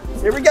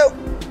 Here we go.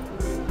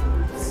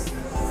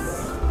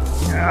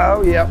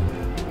 Oh, yep.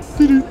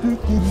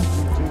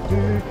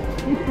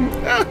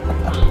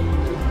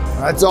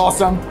 That's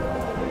awesome.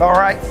 All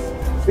right,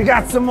 we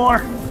got some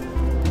more.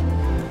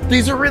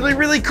 These are really,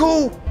 really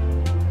cool.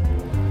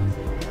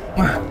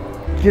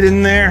 Get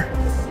in there.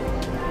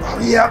 Oh,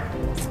 yep.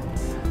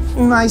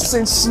 Nice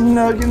and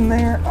snug in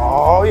there.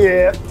 Oh,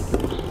 yeah.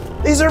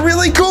 These are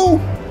really cool.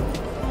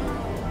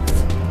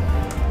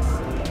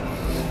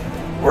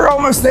 We're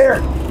almost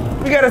there.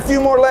 We got a few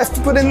more left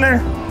to put in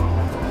there.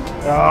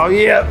 Oh,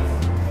 yeah.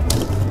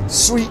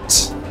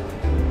 Sweet.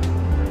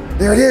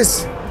 There it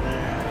is.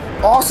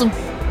 Awesome.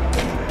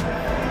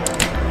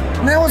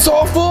 Now it's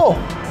all full.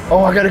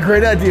 Oh, I got a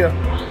great idea.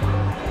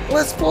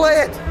 Let's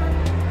play it.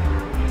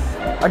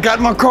 I got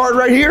my card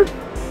right here.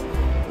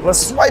 Let's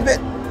swipe it.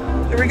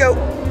 There we go.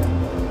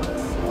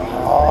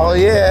 Oh,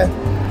 yeah.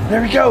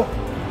 There we go.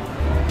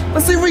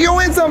 Let's see if we can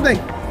win something.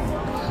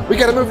 We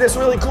gotta move this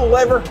really cool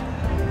lever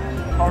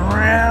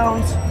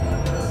around.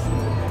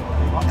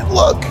 And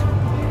look,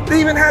 it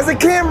even has a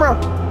camera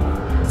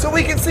so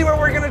we can see where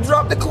we're gonna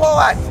drop the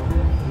claw at.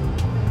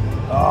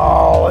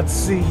 Oh, let's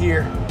see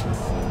here.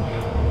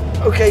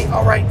 Okay,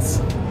 all right.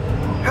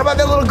 How about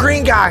that little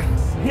green guy?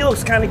 He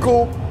looks kind of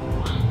cool.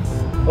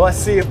 Let's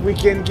see if we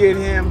can get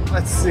him.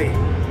 Let's see.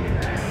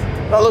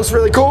 That looks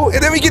really cool.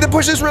 And then we get to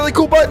push this really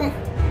cool button.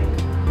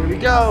 Here we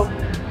go.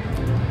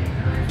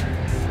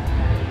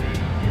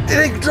 And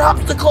it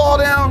drops the claw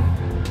down.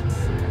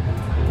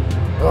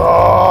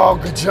 Oh,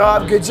 good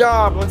job, good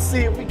job. Let's see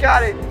if we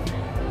got it.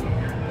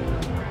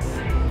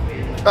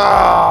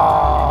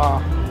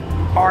 Ah.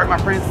 All right, my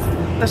friends,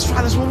 let's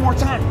try this one more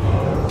time.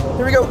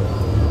 Here we go.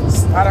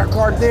 Slide our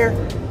card there.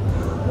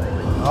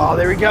 Oh,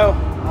 there we go.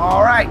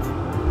 All right,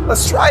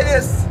 let's try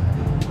this.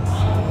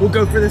 We'll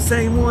go for the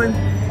same one.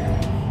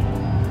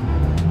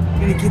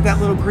 Gonna get that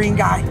little green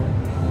guy.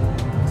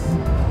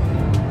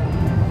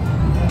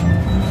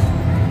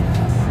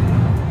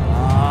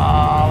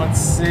 Let's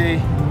see.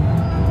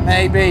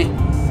 Maybe.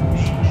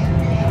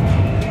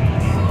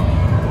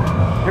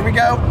 Here we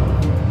go.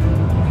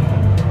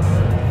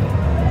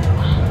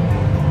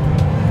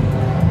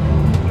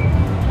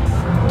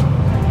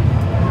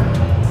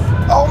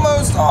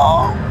 Almost.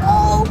 Oh.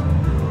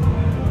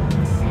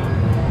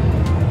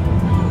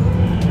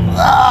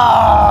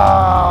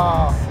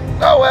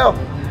 Oh well.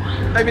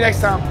 Maybe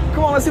next time.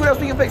 Come on, let's see what else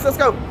we can fix. Let's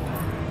go.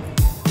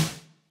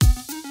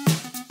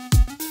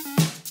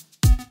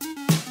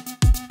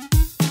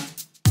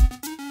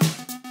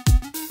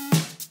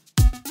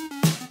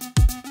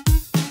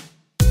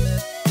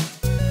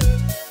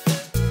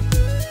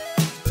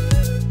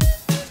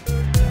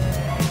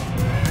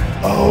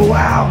 Oh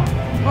wow,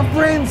 my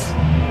friends,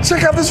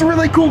 check out this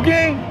really cool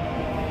game.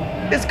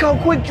 It's called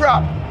Quick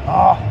Drop.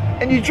 Oh,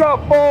 and you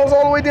drop balls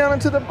all the way down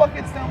into the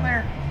buckets down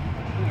there.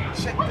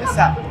 Check this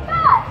out.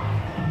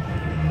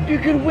 You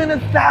could win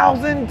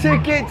 1,000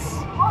 tickets.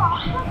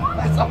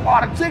 That's a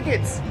lot of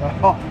tickets.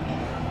 Oh,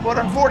 but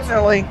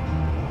unfortunately,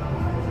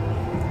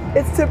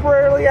 it's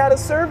temporarily out of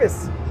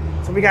service.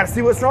 So we gotta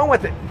see what's wrong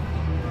with it.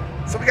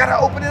 So we gotta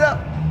open it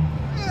up.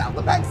 Yeah, on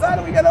the back side,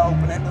 and we gotta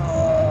open it.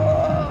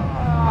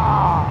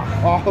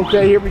 Oh,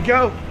 okay, here we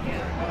go.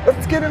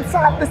 Let's get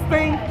inside this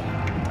thing.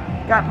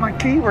 Got my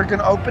key, we're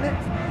gonna open it.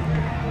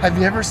 Have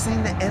you ever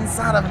seen the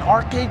inside of an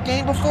arcade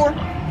game before?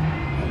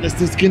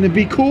 This is gonna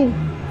be cool.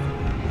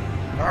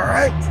 All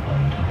right,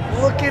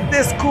 look at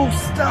this cool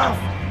stuff.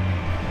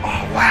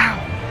 Oh, wow.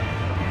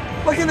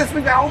 Look at this,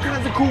 we got all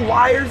kinds of cool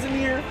wires in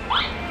here.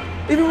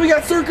 Even we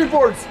got circuit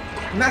boards,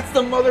 and that's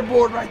the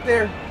motherboard right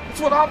there.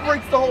 That's what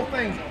operates the whole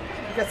thing.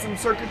 We got some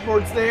circuit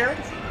boards there.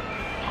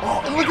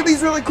 Oh, and look at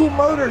these really cool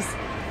motors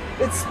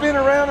that spin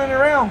around and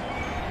around.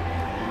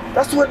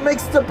 That's what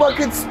makes the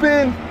bucket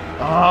spin.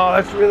 Oh,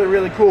 that's really,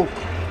 really cool.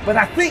 But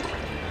I think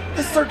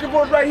this circuit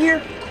board right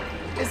here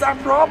is our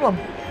problem.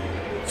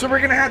 So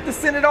we're gonna have to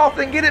send it off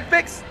and get it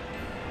fixed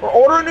or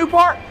order a new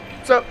part.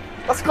 So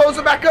let's close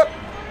it back up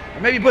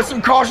and maybe put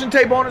some caution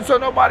tape on it so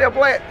nobody will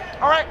play it.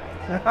 All right,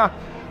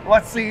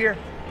 let's see here.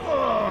 Oh,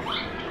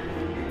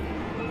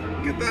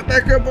 Get that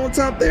back up on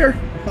top there.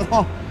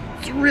 Oh,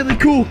 it's really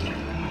cool.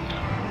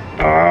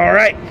 All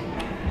right,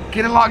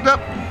 get it locked up.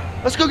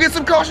 Let's go get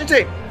some caution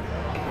tape.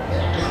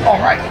 All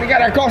right, we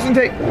got our caution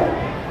tape.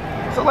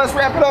 So let's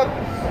wrap it up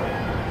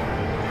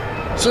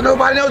so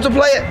nobody knows to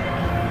play it.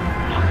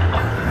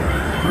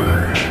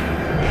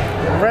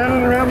 Round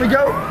and around we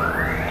go.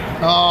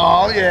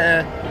 Oh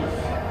yeah.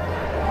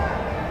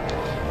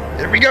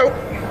 There we go.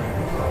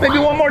 Maybe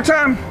one more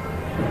time.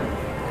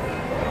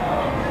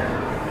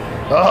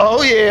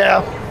 Oh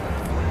yeah.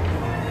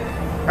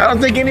 I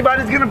don't think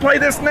anybody's gonna play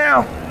this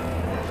now.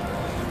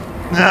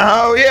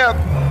 Oh yeah.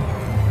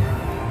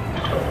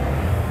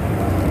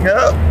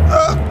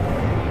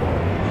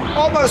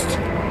 Almost.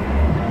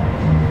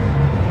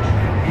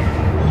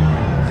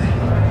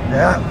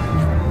 Yeah.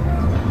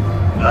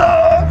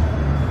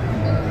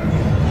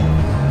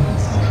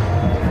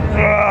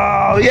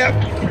 Oh yep.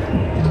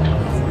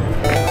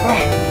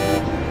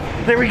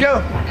 Oh, there we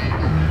go.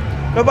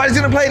 Nobody's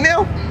gonna play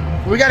now.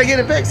 We gotta get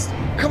it fixed.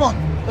 Come on,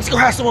 let's go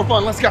have some more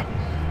fun. Let's go.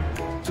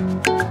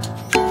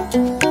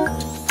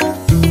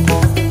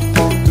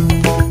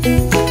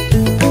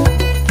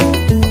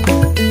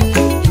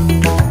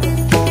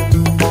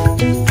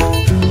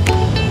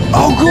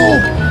 Oh, cool.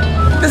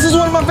 This is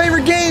one of my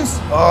favorite games.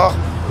 Oh,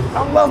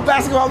 I love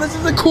basketball. This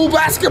is a cool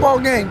basketball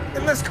game.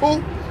 Isn't this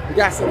cool? We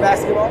got some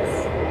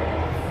basketballs.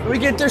 We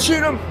get to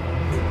shoot them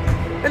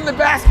in the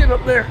basket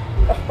up there.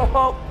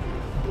 Oh,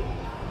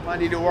 I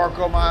need to work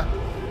on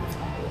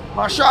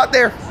my shot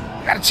there.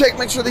 Gotta check,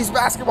 make sure these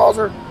basketballs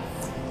are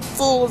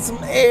full of some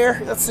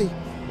air. Let's see.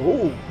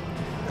 Ooh,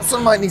 this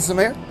one might need some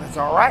air. That's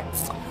all right.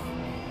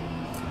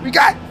 We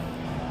got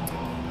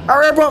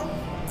our air pump.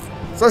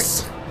 So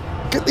let's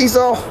get these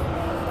all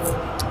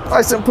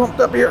nice and pumped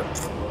up here.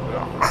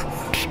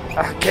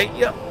 Okay,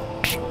 yep.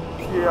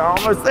 Yeah,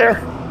 almost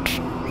there.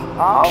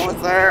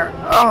 Almost there.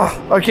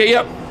 Oh, okay,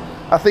 yep.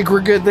 I think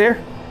we're good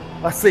there.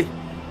 Let's see.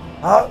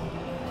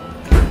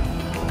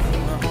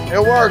 It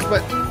works,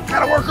 but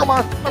gotta work on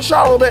my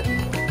shot a little bit.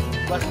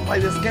 Let's play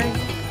this game.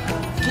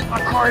 Get my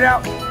card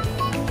out.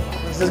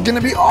 This is gonna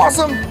be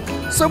awesome.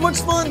 So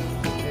much fun.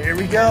 Here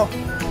we go.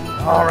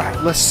 All right,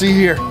 let's see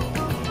here.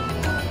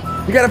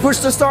 You gotta push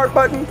the start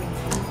button.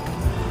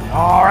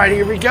 All right,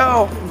 here we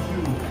go.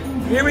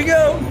 Here we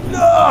go.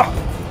 Oh,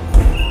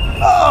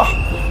 oh,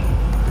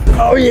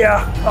 oh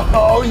yeah.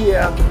 Oh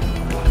yeah.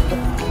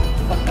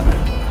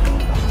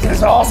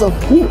 That's awesome.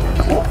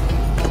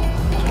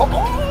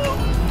 Oh.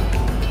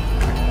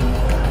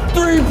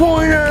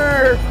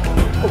 Three-pointer!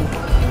 Oh.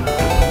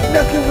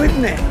 Nothing with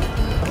net.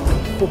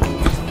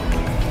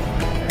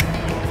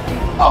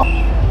 Oh.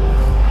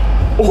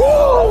 Oh.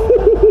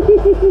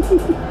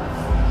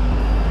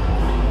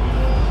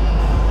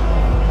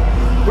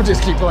 We'll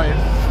just keep playing.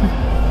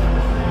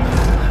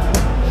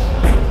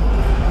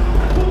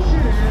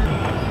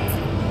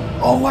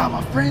 Oh wow,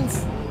 my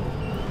friends.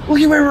 Look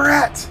at where we're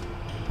at.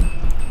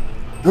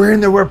 We're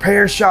in the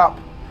repair shop.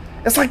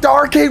 It's like the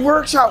arcade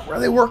workshop where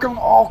they work on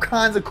all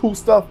kinds of cool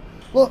stuff.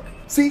 Look,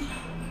 see?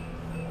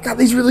 Got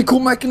these really cool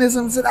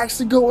mechanisms that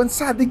actually go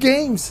inside the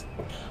games.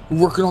 We're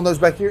working on those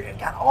back here and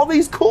got all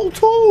these cool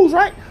tools,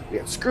 right? We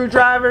have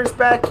screwdrivers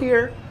back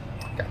here.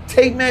 Got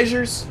tape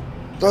measures.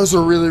 Those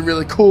are really,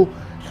 really cool.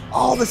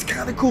 All this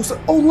kind of cool stuff.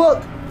 Oh,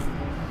 look.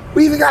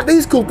 We even got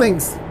these cool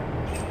things.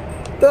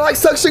 They're like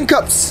suction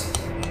cups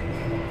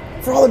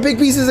for all the big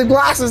pieces of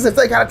glasses if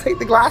they gotta take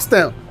the glass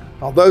down.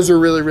 Oh, those are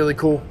really, really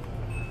cool.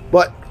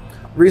 But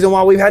the reason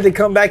why we've had to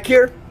come back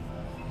here,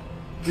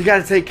 we got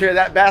to take care of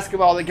that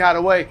basketball that got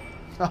away.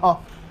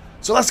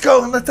 So let's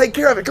go and let's take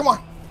care of it. Come on.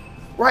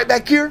 Right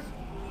back here.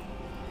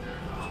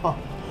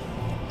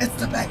 It's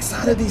the back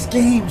side of these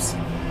games.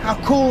 How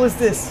cool is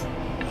this?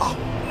 Oh,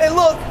 hey,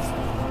 look.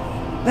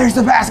 There's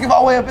the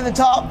basketball way up in the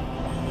top.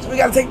 So we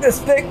got to take this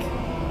stick.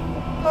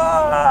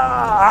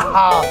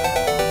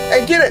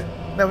 Hey, get it.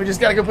 Now we just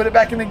got to go put it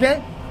back in the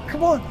game.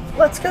 Come on.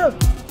 Let's go.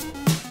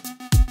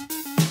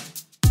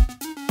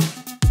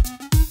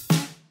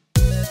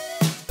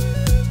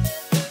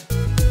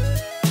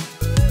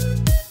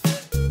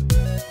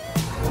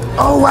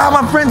 Oh wow,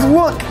 my friends,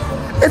 look!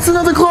 It's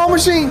another claw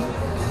machine.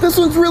 This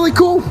one's really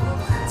cool.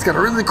 It's got a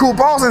really cool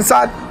balls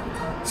inside.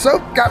 So,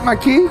 got my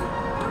key.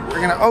 We're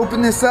gonna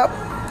open this up.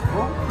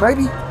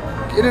 Maybe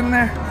get in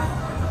there.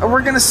 And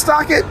we're gonna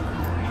stock it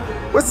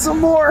with some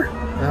more.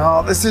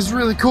 Oh, this is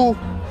really cool.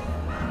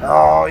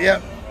 Oh,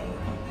 yep.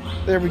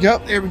 There we go,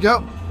 there we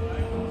go.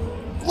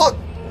 Look,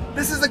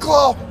 this is the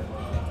claw.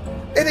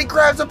 And it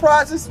grabs the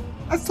prizes.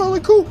 That's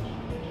totally cool.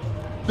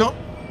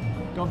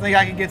 Don't think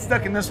I can get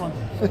stuck in this one.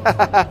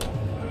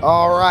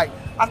 All right,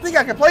 I think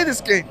I can play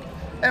this game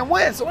and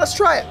win, so let's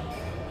try it.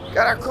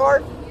 Got our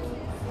card.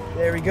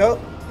 There we go.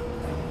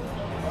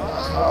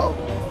 Oh.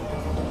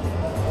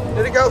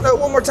 Did it go? No,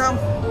 one more time.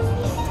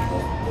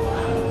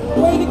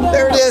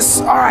 There it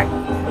is. All right,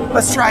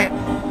 let's try it.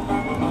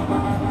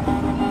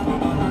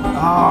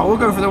 Oh, we'll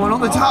go for the one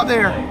on the top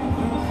there.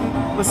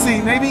 Let's see,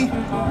 maybe.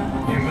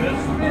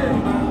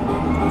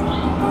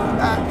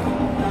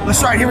 Let's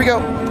try it, here we go.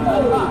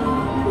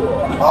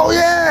 Oh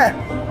yeah!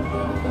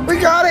 We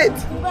got it!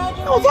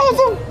 That was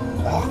awesome!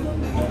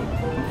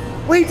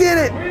 Oh, we did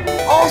it!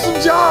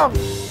 Awesome job!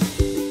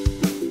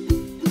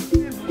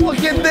 Look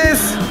at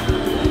this!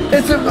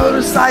 It's a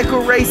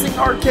motorcycle racing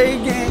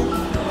arcade game.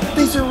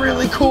 These are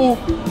really cool.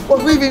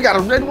 Look, we've even got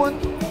a red one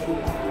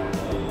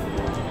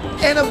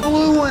and a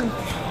blue one.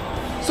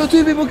 So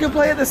two people can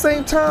play at the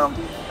same time.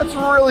 That's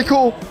really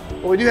cool.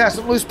 But we do have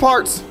some loose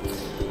parts.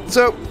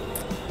 So,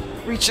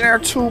 reach in our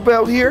tool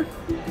belt here.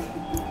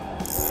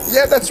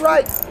 Yeah, that's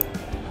right.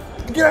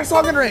 Get our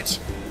socket wrench.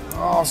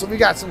 Oh, so we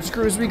got some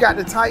screws we got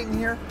to tighten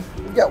here.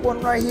 We got one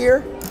right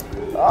here.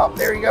 Oh,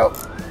 there you go.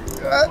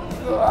 We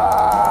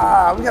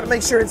got to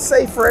make sure it's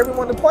safe for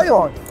everyone to play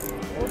on.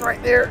 One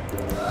right there.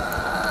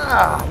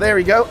 There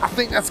we go. I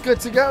think that's good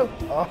to go.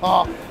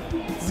 Oh,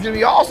 this is going to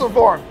be awesome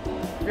for them.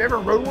 Have you ever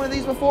rode one of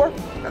these before?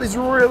 Got these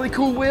really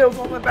cool wheels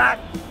on the back.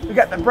 We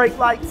got the brake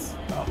lights.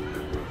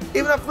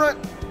 Even up front,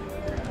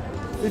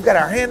 we've got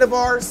our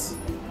handlebars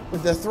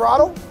with the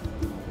throttle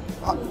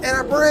and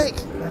our brake.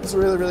 That's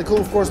really, really cool.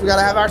 Of course, we got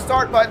to have our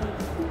start button.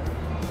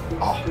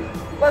 Oh,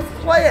 let's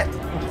play it.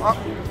 Oh,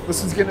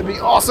 this is going to be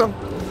awesome.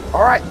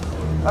 All right,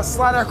 let's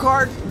slide our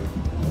card.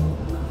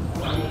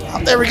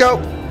 Oh, there we go.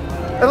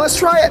 And let's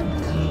try it.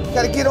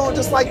 Got to get on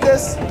just like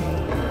this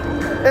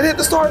and hit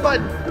the start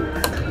button.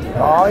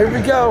 Oh, here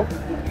we go.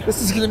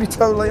 This is going to be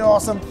totally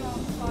awesome.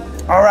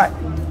 All right.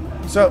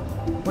 So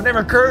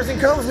whenever cursing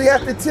comes, we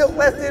have to tilt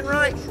left and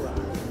right.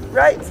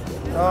 Right?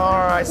 All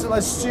right. So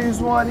let's choose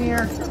one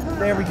here.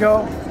 There we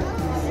go.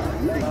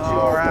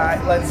 All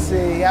right. Let's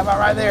see. How about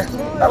right there?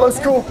 That looks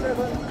cool.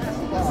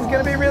 This is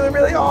going to be really,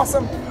 really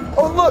awesome.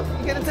 Oh, look.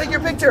 You get to take your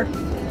picture.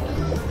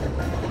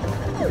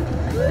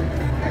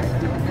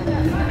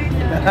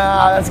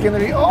 That's going to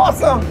be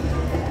awesome.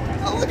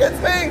 Oh, look at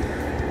me.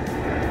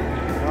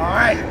 All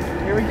right,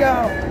 here we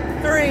go.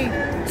 3,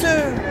 2,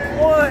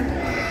 1.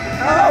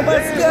 Oh,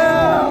 let's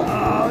go.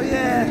 Oh,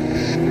 yeah.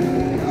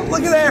 Oh,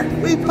 look at there.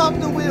 We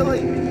pumped the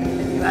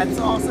wheelie. That's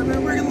awesome.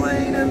 And we're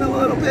laying in a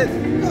little bit.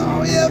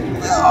 Oh, yeah.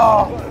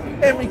 Oh,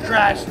 and we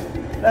crashed.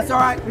 That's all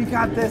right. We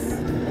got this.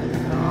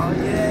 Oh,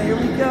 yeah. Here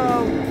we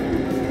go.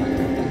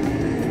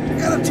 We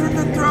got to turn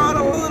the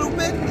throttle a little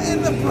bit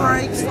and the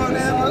brake. Slow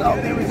down. Oh,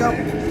 there we go.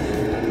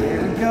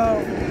 There we go.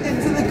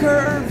 Into the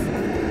curve.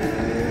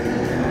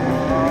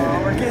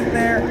 Oh, we're getting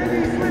there.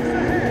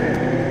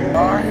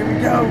 All right, here we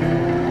go.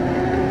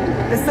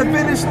 It's the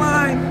finish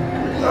line.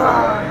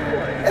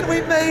 And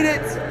we made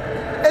it.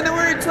 And then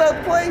we're in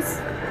 12th place.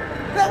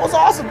 That was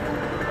awesome.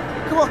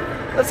 Come on,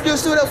 let's go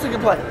see what else we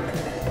can play.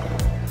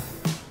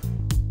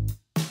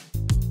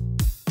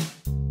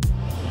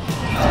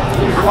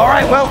 All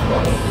right, well,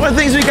 one of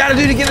the things we got to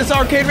do to get this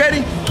arcade ready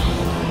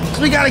is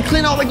we got to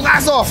clean all the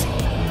glass off.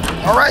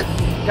 All right,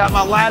 got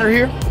my ladder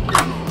here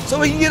so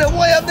we can get it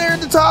way up there at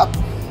the top.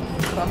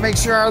 Gotta make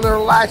sure our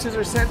little latches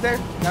are set there.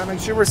 Gotta make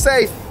sure we're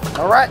safe.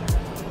 All right.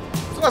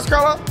 So let's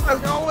crawl up. Let's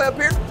go all the way up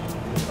here.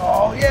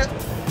 Oh yeah.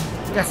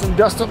 We got some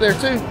dust up there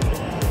too.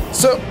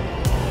 So,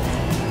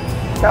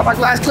 got my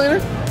glass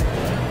cleaner.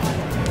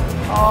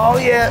 Oh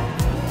yeah.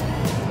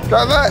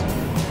 Got that.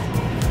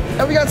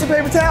 And we got some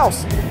paper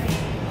towels.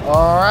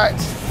 All right.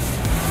 Get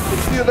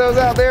a few of those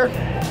out there.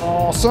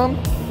 Awesome.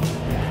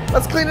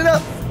 Let's clean it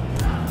up.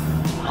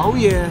 Oh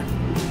yeah.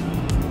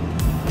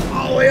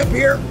 All the way up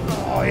here.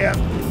 Oh yeah.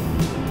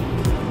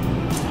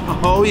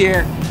 Oh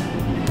yeah.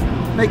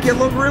 Make it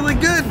look really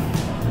good.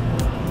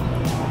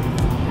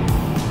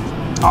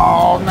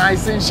 Oh,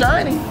 nice and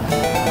shiny.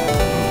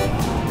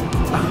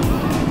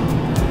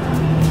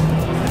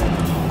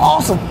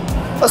 Awesome.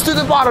 Let's do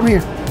the bottom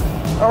here.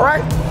 All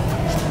right.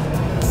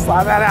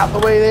 Slide that out the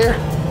way there.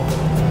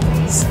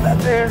 Slide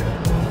there.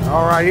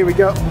 All right, here we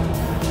go.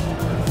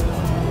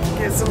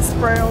 Get some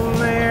spray on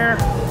there.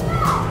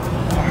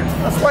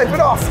 Let's wipe it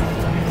off.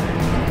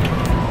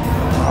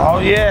 Oh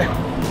yeah.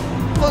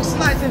 Looks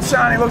nice and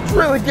shiny, looks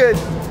really good.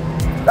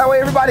 That way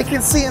everybody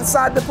can see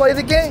inside to play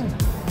the game.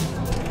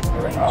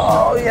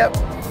 Oh, yep.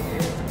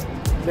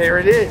 There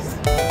it is.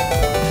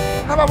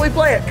 How about we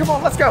play it? Come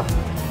on, let's go.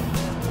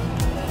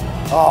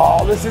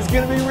 Oh, this is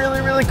gonna be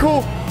really, really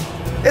cool.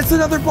 It's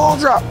another ball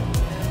drop.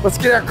 Let's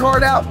get our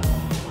card out.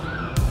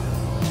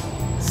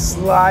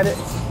 Slide it.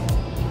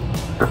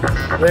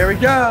 There we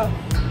go.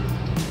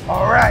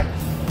 All right.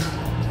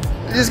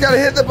 You just gotta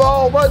hit the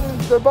ball button,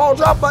 the ball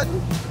drop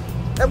button,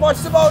 and watch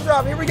the ball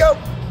drop. Here we go.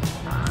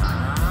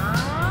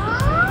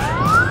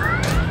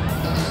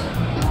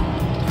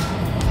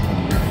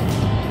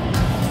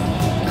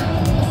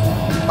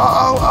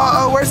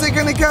 Uh-oh, where's it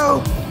gonna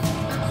go?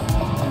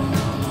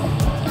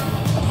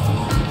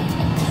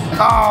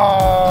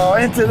 Oh,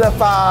 into the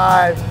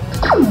 5.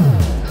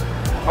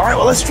 All right,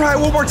 well, let's try it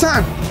one more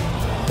time.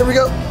 Here we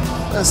go.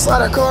 Let's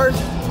slide our card.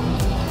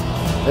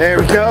 There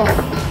we go.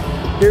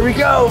 Here we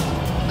go.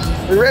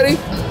 We ready?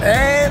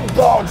 And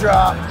ball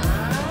drop.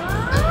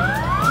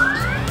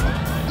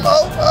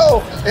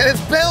 Oh, and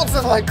it's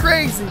bouncing like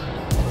crazy.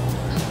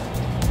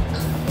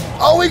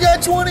 Oh, we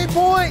got 20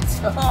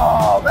 points.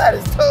 Oh, that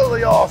is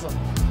totally awesome.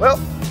 Well,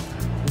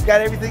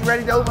 got everything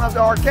ready to open up the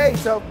arcade.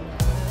 So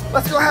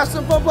let's go have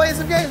some fun playing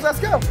some games. Let's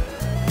go.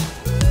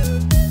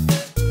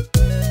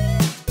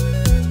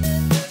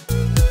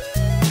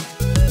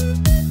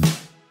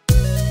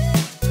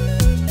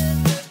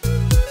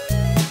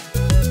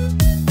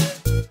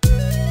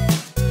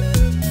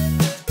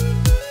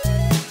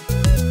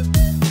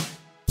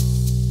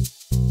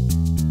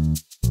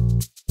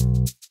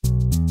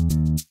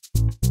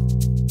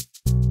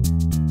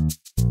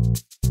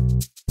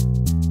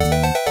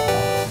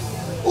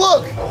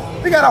 Look,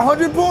 we got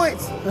 100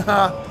 points.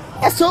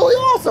 That's totally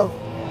awesome.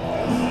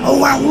 Oh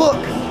wow, look,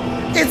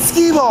 it's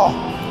skee ball.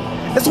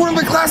 It's one of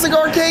the classic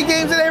arcade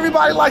games that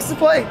everybody likes to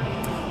play.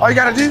 All you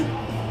gotta do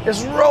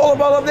is roll the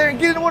ball up there and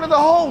get in one of the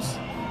holes.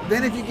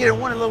 Then if you get in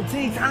one of the little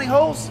teeny tiny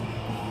holes,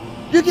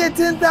 you get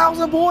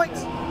 10,000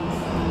 points.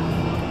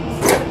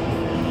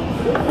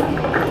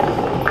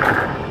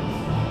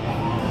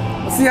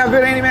 Let's see how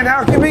good Handyman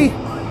Hal can be.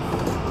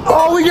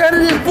 Oh, we got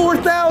it in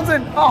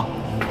 4,000.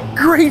 Oh,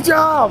 great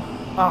job.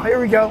 Oh, here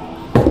we go.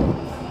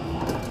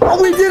 Oh,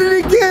 we did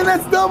it again.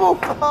 That's double.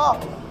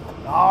 Oh.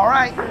 All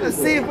right, let's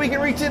see if we can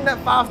reach in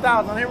that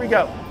 5,000. Here we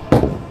go.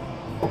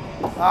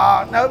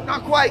 Nope,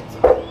 not quite.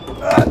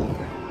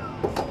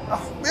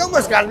 Oh, we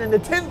almost got it into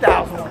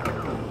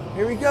 10,000.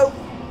 Here we go.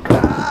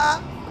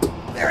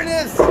 There it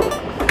is.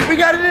 We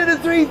got it into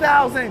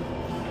 3,000.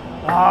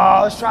 Oh,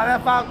 let's try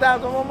that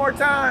 5,000 one more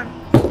time.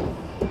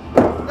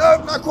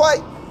 Nope, not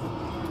quite.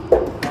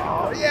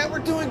 Oh, yeah, we're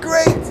doing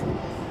great.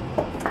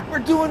 We're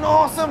doing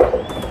awesome.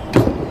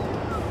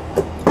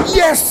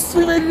 Yes,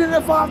 we made it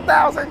into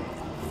 5,000.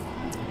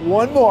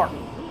 One more.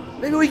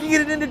 Maybe we can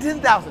get it into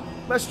 10,000.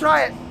 Let's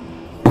try it.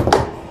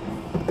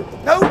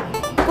 Nope,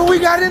 but we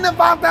got it into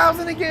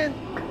 5,000 again.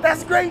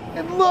 That's great.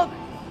 And look,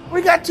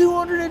 we got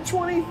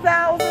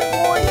 220,000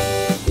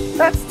 points.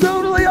 That's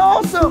totally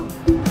awesome.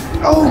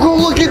 Oh, go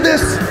look at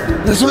this.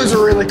 This one's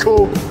really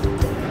cool.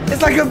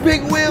 It's like a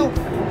big wheel,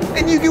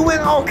 and you can win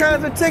all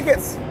kinds of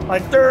tickets,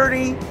 like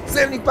 30,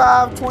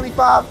 75,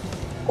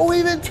 25, or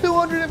even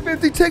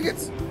 250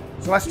 tickets.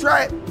 So let's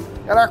try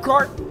it. Got our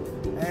cart,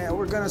 and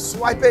we're gonna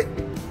swipe it.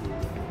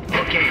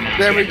 Okay,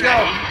 There we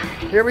go.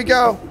 Here we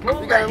go.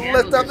 We gotta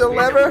lift up the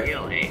lever,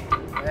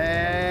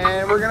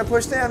 and we're gonna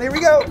push down. Here we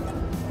go.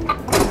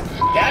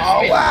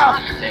 Oh, wow.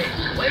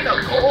 Way to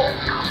go.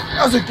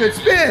 That was a good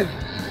spin.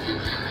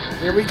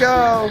 Here we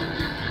go.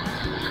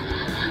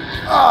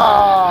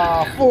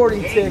 Ah,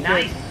 40 tickets.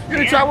 Nice. You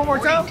gonna try one more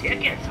time?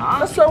 Tickets, huh?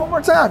 Let's try one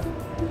more time.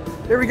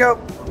 Here we go.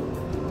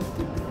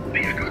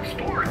 Be a good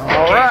sport.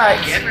 All right.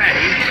 Get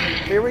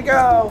ready. Here we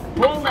go.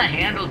 Pull the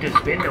handle to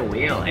spin the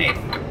wheel, eh?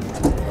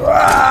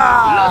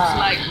 Ah, Looks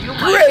like you might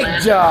great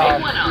land a job.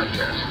 big one out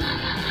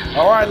here.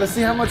 All right, let's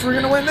see how much we're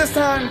gonna win this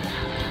time.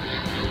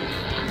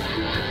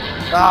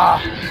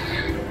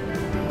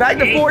 Back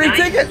to 40 Nice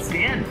tickets.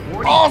 spin,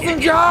 40 Awesome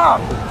tickets.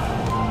 job.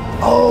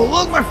 Oh,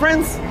 look, my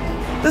friends.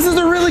 This is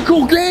a really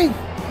cool game.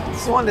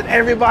 It's one that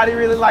everybody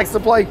really likes to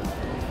play.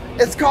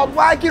 It's called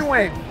Whack and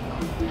Win.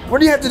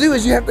 What you have to do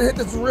is you have to hit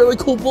this really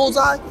cool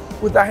bullseye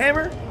with a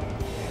hammer,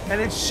 and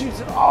it shoots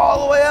it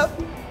all the way up,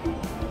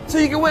 so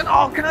you can win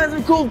all kinds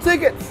of cool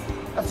tickets.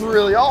 That's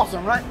really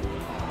awesome, right?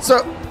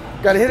 So,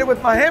 gotta hit it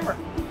with my hammer.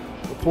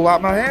 We'll pull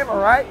out my hammer,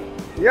 right?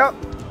 Yep,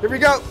 here we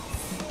go.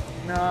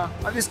 Nah,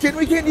 I'm just kidding,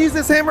 we can't use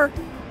this hammer.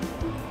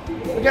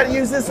 We gotta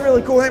use this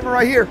really cool hammer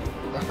right here.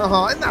 Isn't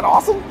that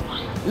awesome?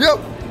 Yep.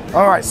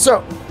 All right,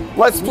 so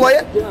let's play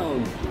it.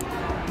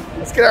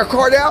 Let's get our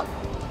card out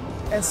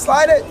and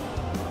slide it.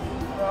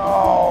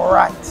 All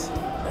right.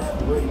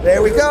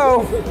 There we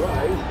go.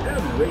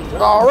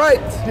 All right,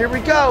 here we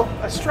go.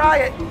 Let's try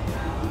it.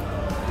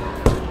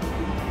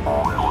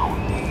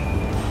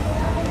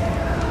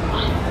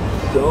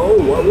 So,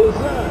 what was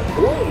that?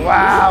 Whoa,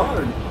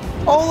 Wow.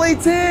 Only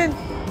 10.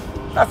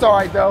 That's all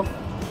right, though.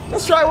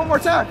 Let's try it one more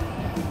time.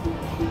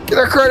 Get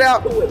our card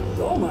out. with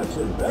so much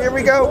Here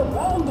we go.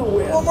 around the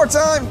win. One more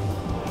time.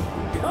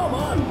 Come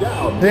on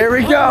down. There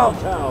we go.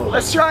 Downtown.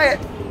 Let's try it.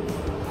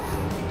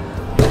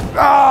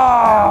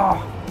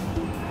 Ah,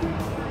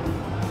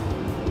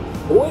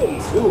 Way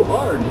too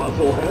hard,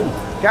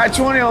 musclehead. got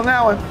 20 on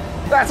that one.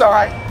 That's all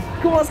right.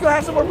 Come on, let's go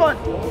have some more fun.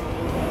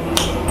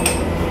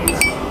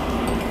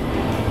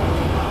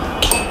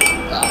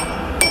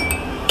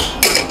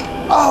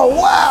 Oh,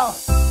 wow.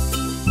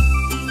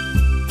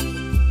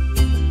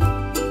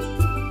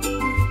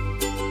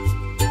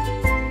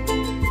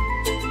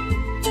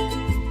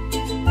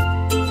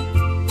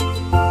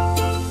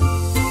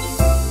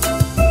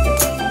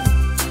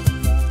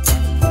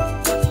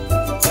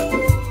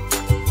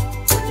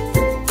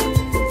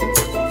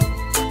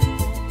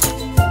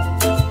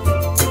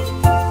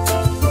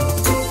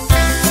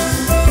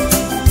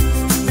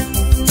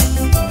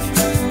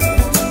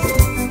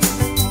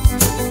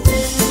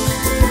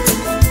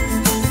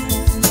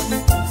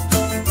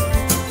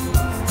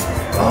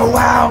 Oh,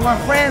 wow, my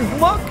friends,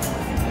 look.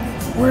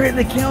 We're at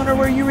the counter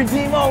where you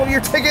redeem all of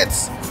your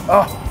tickets.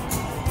 Oh,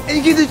 and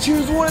you get to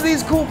choose one of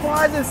these cool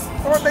prizes.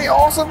 Aren't they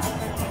awesome?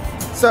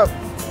 So,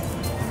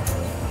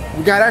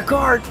 we got our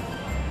card,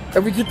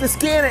 and we get to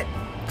scan it.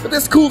 with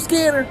this cool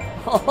scanner.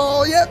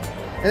 Oh, yep.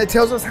 And it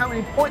tells us how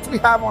many points we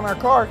have on our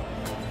car.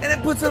 And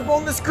it puts it up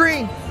on the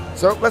screen.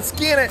 So let's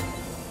scan it.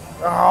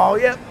 Oh,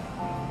 yep.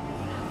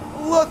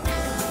 Look,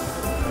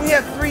 we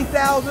have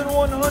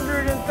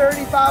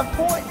 3,135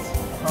 points.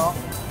 Oh,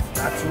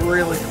 that's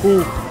really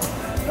cool.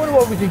 Wonder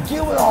what we could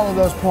get with all of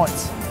those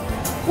points.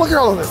 Look at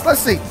all of this. Let's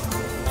see.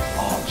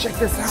 Oh, check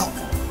this out.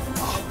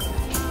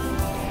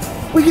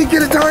 Oh, we could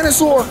get a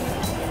dinosaur.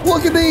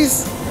 Look at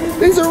these.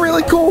 These are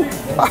really cool.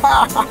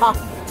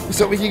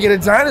 So we can get a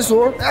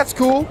dinosaur. That's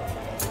cool.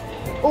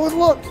 Oh, and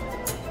look.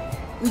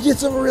 We get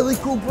some really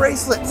cool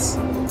bracelets.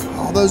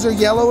 Oh, those are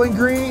yellow and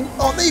green.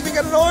 Oh, they even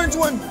got an orange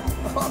one.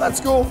 Oh, that's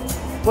cool.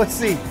 Let's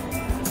see.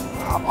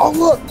 Oh,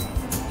 look.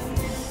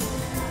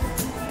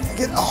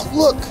 Oh,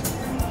 look.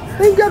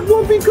 They've got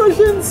whoopee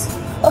cushions.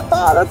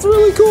 That's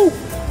really cool.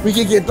 We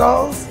can get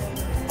those.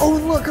 Oh,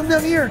 and look, come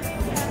down here.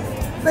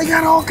 They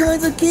got all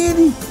kinds of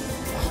candy.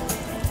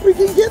 We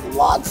can get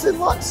lots and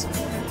lots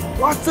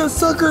of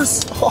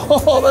suckers.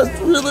 Oh, that's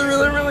really,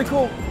 really, really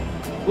cool.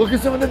 Look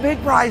at some of the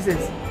big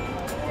prizes.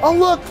 Oh,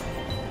 look.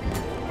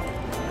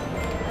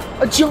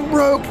 A jump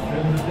rope.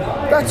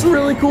 That's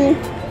really cool.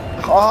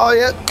 Oh,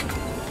 yeah.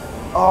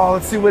 Oh,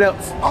 let's see what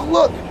else. Oh,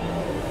 look.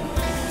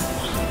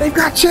 They've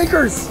got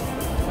checkers.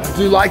 I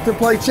do like to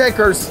play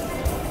checkers.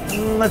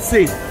 Let's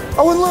see.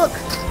 Oh, and look.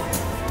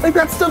 They've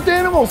got stuffed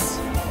animals.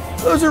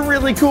 Those are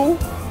really cool.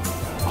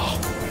 Oh.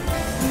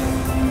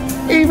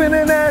 Even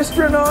an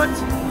astronaut.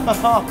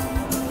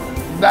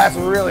 That's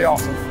really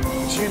awesome.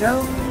 But you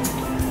know,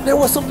 there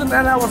was something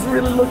that I was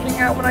really looking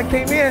at when I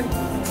came in.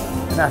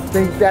 And I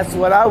think that's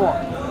what I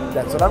want.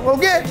 That's what I'm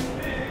gonna get.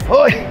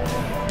 Oy.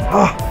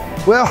 Oh,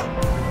 well,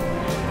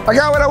 I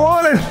got what I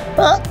wanted.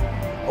 I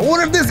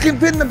wonder if this can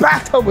fit in the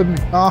bathtub with me.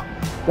 Oh,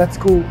 that's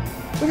cool.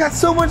 We got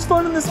so much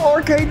fun in this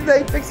arcade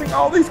today, fixing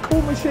all these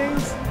cool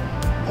machines.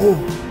 Oh,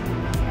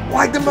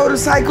 like the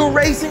motorcycle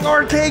racing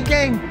arcade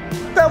game.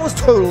 That was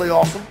totally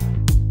awesome.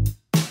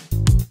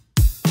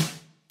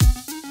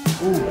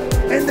 Ooh,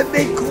 and the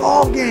big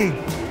claw game.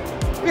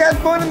 We had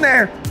fun in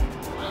there,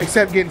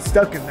 except getting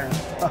stuck in there.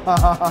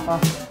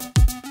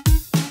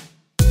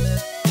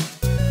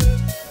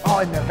 Oh,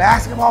 and the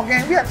basketball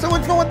game. We had so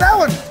much fun with that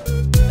one.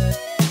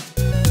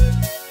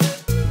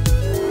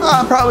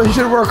 I probably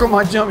should work on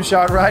my jump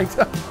shot, right?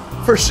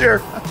 For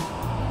sure.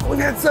 We've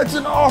had such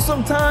an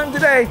awesome time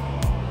today.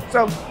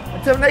 So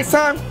until next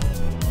time,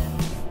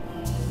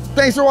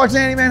 thanks for watching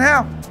Handyman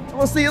Hal, and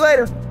we'll see you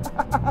later.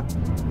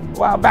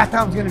 Wow, bath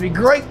time's gonna be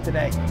great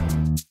today.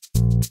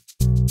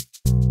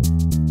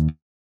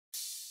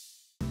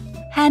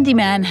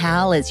 Handyman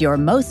Hal is your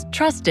most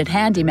trusted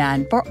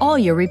handyman for all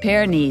your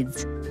repair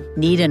needs.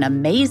 Need an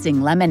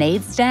amazing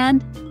lemonade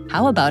stand?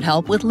 How about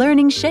help with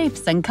learning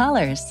shapes and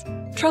colors?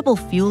 Trouble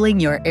fueling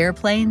your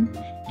airplane?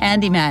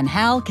 Handyman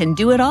Hal can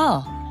do it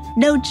all.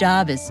 No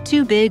job is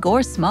too big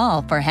or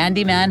small for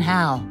Handyman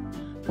Hal.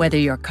 Whether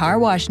your car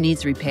wash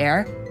needs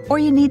repair or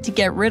you need to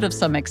get rid of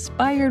some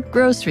expired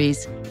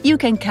groceries, you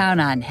can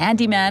count on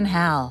Handyman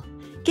Hal.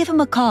 Give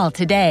him a call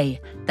today.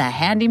 The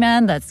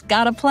handyman that's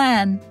got a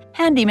plan.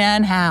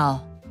 Handyman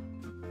Hal.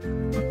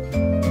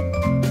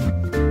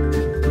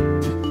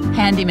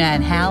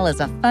 Handyman Hal is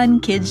a fun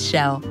kids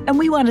show, and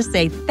we want to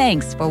say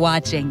thanks for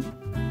watching.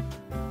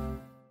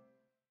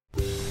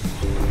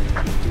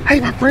 Hey,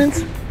 my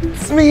friends,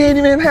 it's me,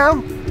 Handyman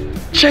Hal.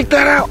 Check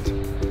that out.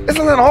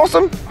 Isn't that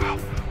awesome?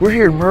 We're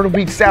here in Myrtle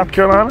Beach, South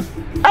Carolina,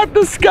 at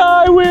the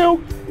Sky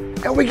Wheel,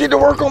 and we get to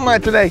work on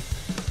that today.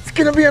 It's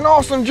gonna be an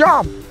awesome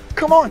job.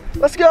 Come on,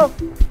 let's go.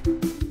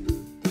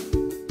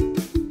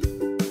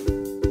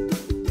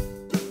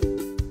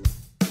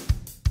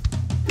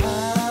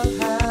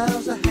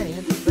 Hal's a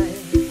handyman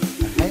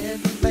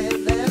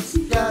that's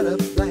got a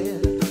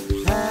plan.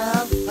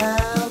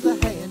 Hal's a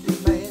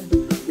handyman.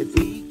 If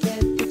he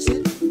can't fix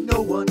it,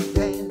 no one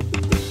can.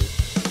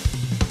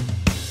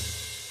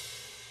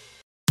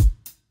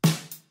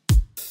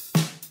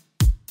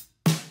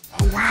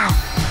 Oh, wow.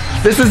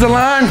 This is the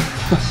line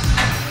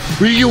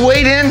where you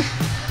wait in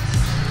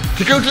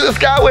to go to the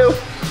Sky Wheel.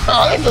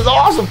 Oh, this is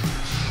awesome.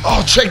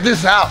 Oh, check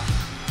this out.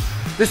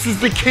 This is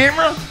the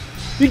camera.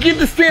 You get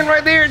to stand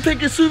right there and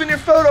take a souvenir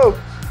photo.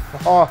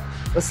 Oh,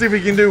 let's see if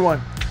we can do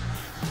one.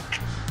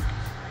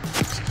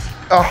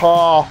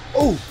 Oh,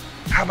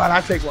 how about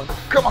I take one?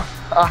 Come on.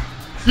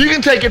 You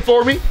can take it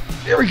for me.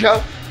 Here we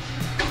go.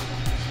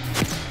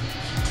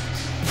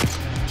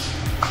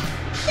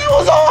 That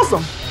was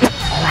awesome.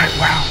 All right,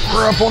 wow.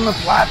 We're up on the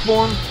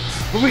platform,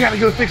 but we got to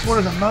go fix one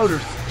of the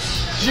motors.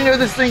 Did you know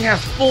this thing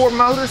has 4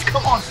 motors?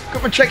 Come on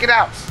and check it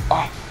out.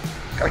 Oh,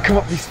 got to come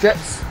up these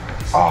steps.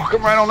 Oh,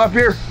 come right on up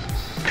here.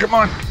 Come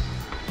on.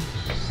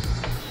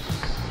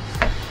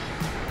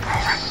 All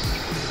right,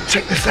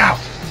 check this out.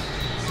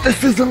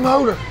 This is the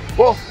motor.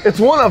 Well, it's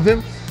one of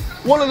them.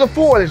 One of the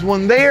 4. There's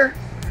one there.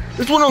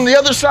 There's one on the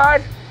other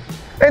side,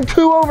 and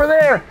 2 over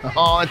there.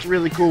 Oh, that's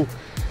really cool.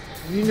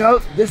 You know,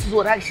 this is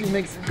what actually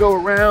makes it go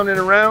around and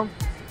around.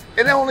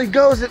 It only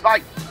goes at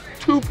like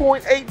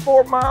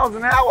 2.84 miles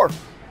an hour.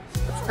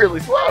 That's really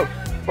slow.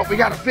 But we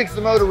gotta fix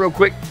the motor real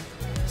quick.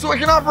 so I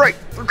can operate.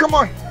 So come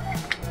on.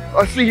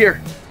 Let's see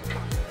here.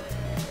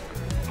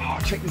 Oh,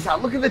 check this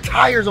out. Look at the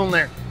tires on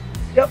there.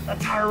 Yep,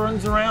 that tire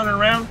runs around and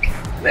around.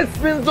 And it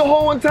spins the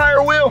whole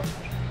entire wheel.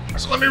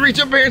 So let me reach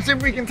up here and see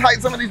if we can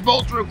tighten some of these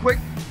bolts real quick.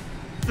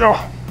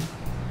 Oh,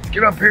 let's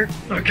get up here.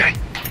 Okay.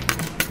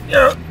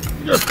 Yeah,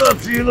 just a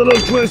few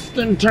little twists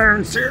and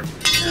turns here.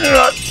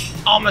 Yeah,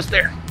 almost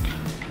there.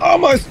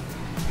 Almost.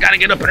 Gotta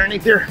get up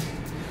underneath here.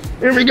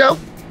 Here we go.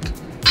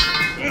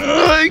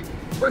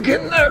 We're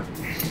getting there.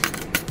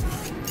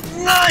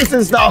 Nice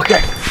and stuff. Okay,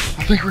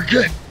 I think we're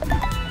good.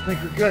 I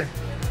think we're good.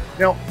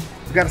 Now,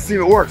 we gotta see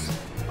if it works.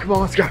 Come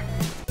on, let's go.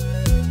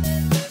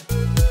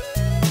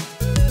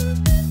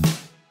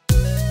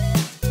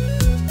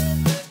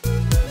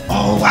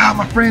 Oh, wow,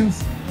 my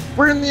friends.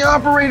 We're in the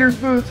operator's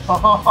booth.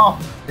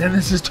 And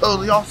this is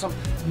totally awesome.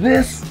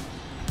 This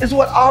is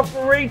what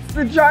operates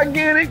the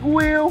gigantic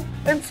wheel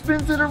and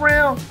spins it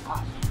around.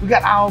 We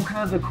got all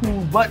kinds of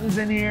cool buttons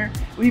in here.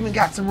 We even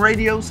got some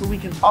radios so we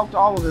can talk to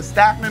all of the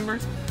staff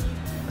members.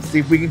 Let's see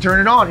if we can turn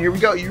it on. Here we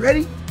go. You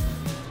ready?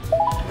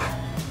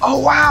 Oh,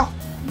 wow.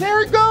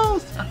 There it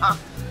goes.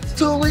 It's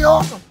totally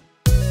awesome.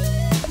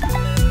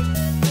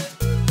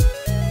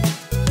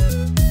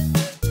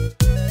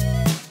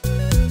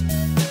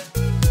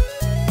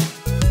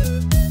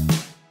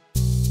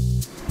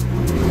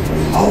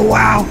 Oh,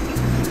 wow.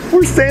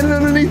 We're standing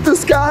underneath the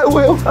sky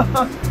wheel.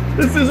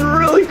 This is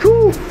really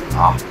cool.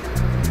 Oh,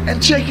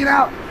 and check it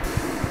out.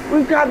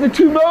 We've got the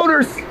two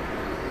motors,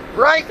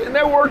 right? And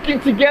they're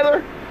working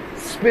together,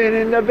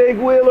 spinning the big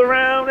wheel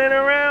around and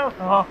around.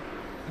 Of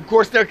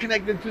course, they're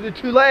connected to the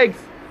two legs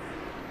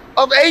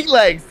of 8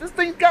 legs. This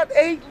thing's got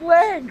 8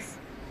 legs,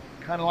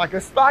 kind of like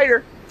a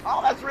spider.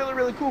 Oh, that's really,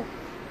 really cool.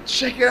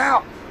 Check it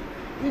out.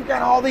 We've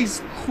got all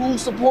these cool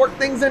support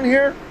things in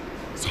here.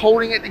 It's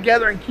holding it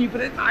together and keeping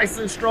it nice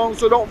and strong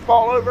so it don't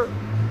fall over.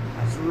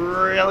 That's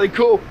really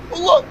cool.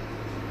 Oh, look,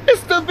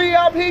 it's the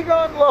VIP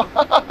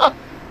gondola.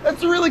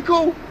 That's really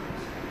cool.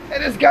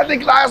 And it's got the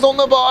glass on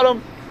the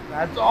bottom.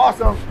 That's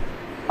awesome.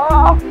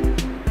 Oh.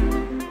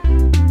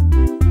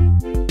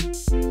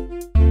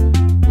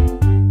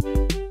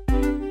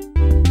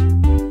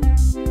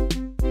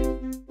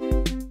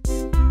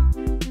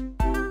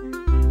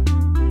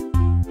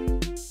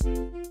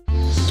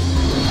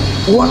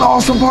 One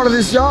awesome part of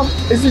this job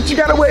is that you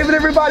gotta wave at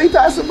everybody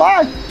passing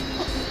by.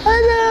 Hey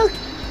there.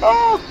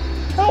 Oh,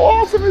 how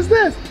awesome is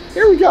this?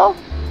 Here we go.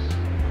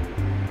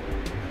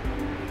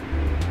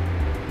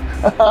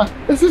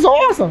 This is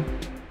awesome.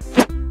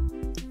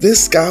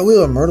 This sky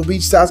wheel in Myrtle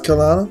Beach, South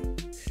Carolina,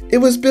 it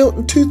was built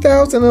in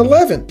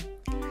 2011.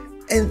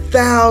 And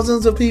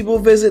thousands of people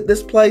visit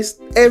this place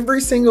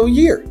every single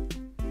year.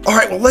 All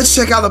right, well, let's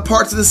check out the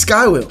parts of the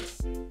sky wheel.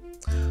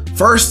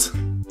 First,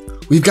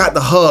 we've got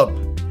the hub,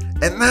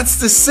 and that's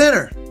the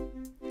center.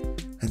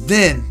 And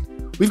then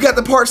we've got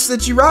the parts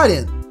that you ride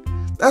in.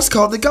 That's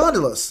called the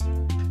gondolas,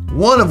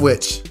 one of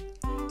which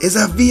is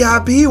a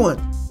VIP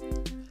one.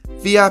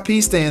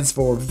 VIP stands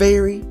for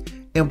very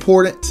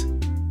important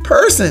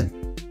person.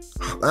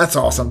 That's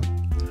awesome.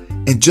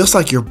 And just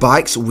like your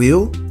bike's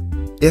wheel,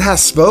 it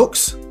has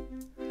spokes.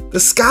 The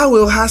sky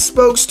wheel has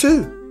spokes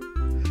too.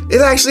 It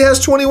actually has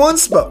 21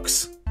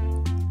 spokes.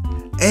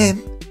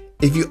 And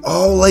if you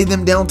all lay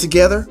them down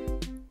together,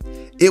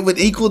 it would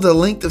equal the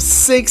length of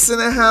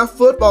 6.5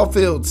 football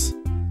fields.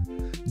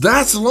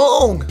 That's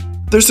long.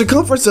 The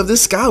circumference of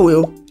this sky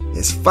wheel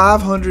is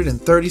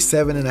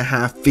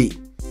 537.5 feet.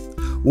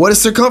 What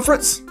is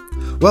circumference?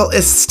 Well,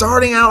 it's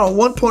starting out on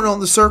one point on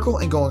the circle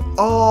and going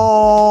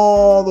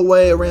all the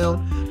way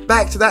around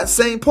back to that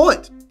same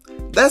point.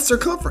 That's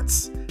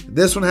circumference.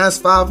 This one has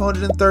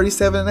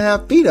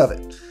 537.5 feet of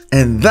it.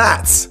 And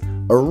that's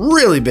a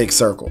really big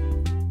circle.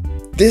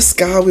 This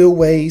sky wheel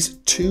weighs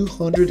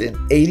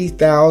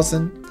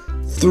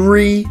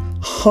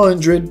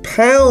 280,300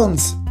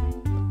 pounds.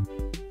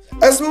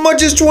 As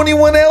much as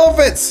 21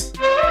 elephants.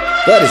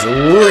 That is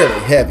really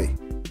heavy.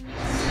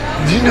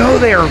 Did you know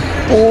there are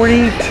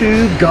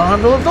 42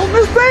 gondolas on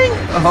this thing?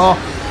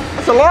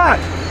 That's a lot.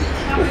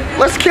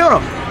 Let's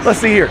count them. Let's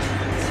see here.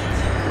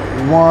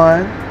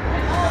 1,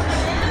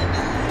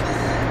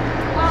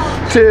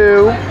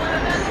 2,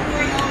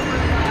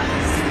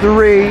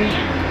 3,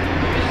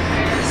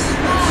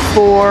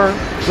 4,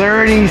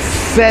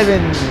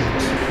 37,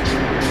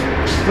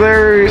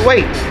 30,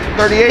 wait,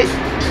 38?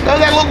 No,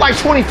 that looked like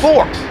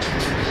 24.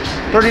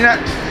 39.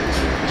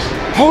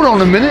 Hold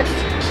on a minute.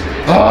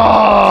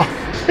 Oh,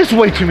 there's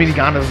way too many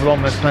gondolas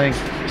on this thing.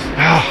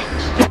 Oh.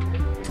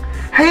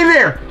 Hey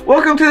there,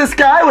 welcome to the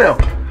Sky Wheel.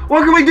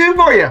 What can we do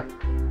for you?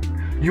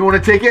 You want a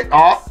ticket?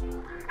 Oh,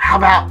 how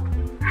about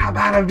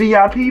a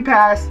VIP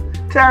pass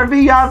to our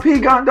VIP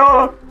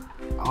gondola?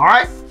 All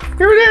right,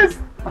 here it is.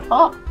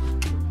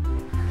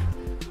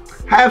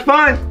 Have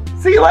fun.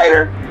 See you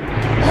later.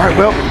 All right,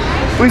 well,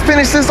 we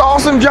finished this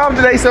awesome job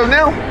today, so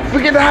now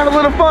we get to have a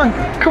little fun.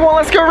 Come on,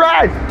 let's go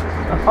ride.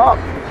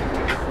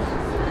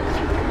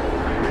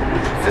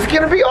 It's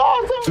gonna be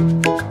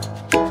awesome.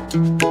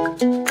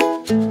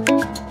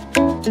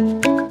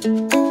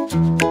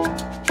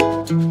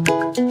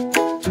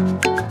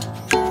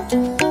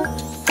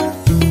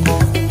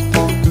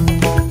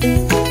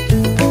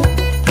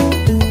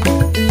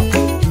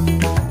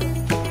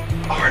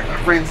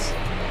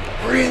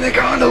 in the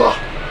gondola.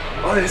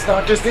 Oh, it's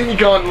not just any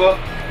gondola.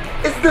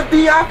 It's the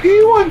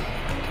VIP one.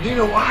 Do you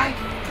know why?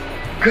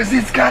 Because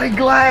it's got a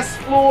glass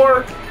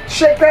floor.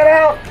 Check that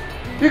out.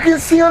 You can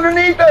see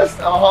underneath us.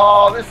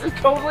 Oh, this is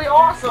totally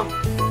awesome.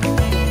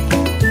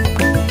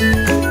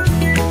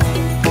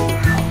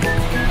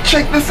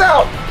 Check this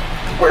out.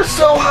 We're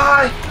so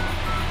high.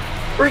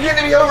 We're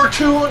getting to be over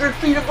 200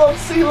 feet above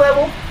sea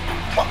level.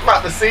 Talk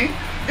about the sea.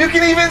 You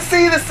can even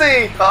see the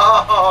sea.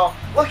 Oh,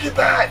 look at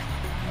that.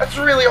 That's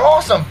really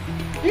awesome.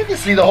 You can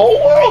see the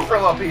whole world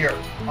from up here.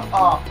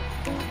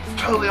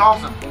 It's totally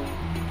awesome.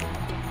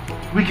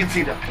 We can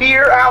see the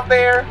pier out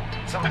there,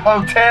 some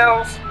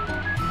hotels.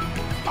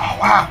 Oh,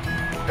 wow.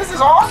 This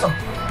is awesome.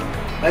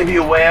 Maybe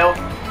a whale.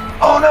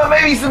 Oh, no,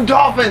 maybe some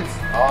dolphins.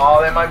 Oh,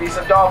 there might be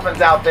some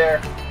dolphins out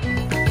there.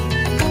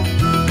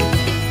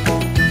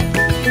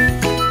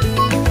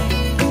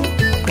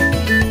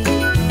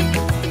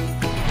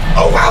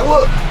 Oh, wow,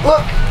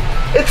 look.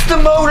 It's the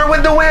motor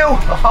with the wheel.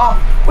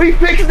 We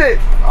fixed it.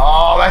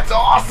 Oh, that's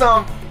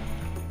awesome.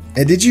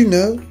 And did you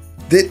know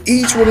that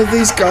each one of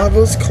these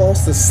gondolas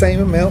costs the same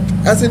amount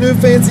as a new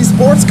fancy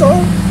sports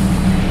car?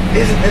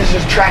 Isn't this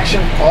just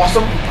traction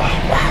awesome? Oh,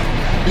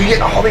 wow. You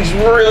get all these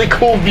really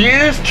cool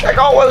views. Check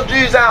all those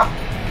views out.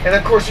 And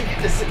of course, you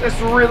get to sit in this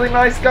really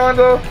nice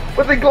gondola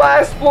with a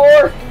glass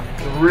floor,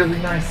 some really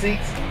nice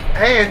seats,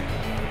 and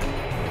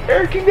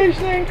air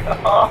conditioning.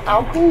 Oh,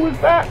 how cool is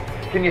that?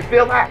 Can you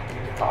feel that?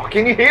 Oh,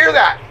 can you hear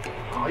that?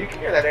 Oh, you can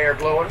hear that air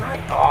blowing,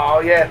 right? Oh,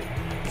 yeah.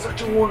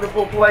 Such a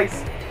wonderful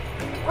place.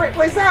 Great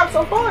place to have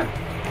some fun.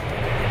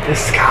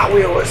 This Sky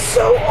Wheel is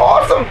so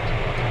awesome.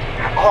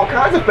 Got all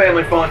kinds of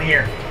family fun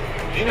here.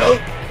 You know,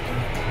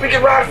 we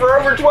can ride for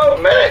over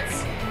 12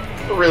 minutes.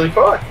 It's really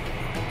fun.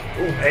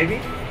 Ooh,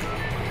 maybe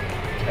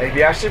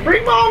I should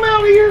bring Mom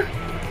out here.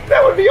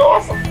 That would be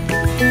awesome.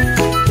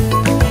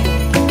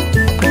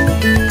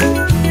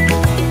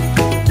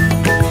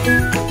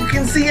 You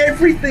can see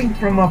everything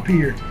from up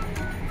here.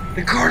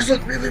 The cars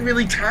look really,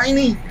 really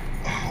tiny.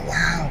 Oh,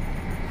 wow.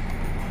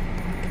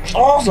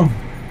 Awesome.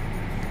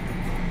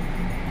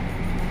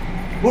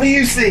 What do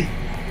you see?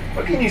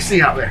 What can you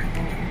see out there?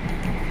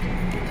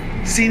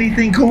 See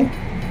anything cool?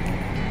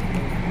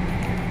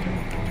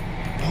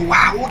 Oh,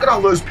 wow, look at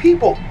all those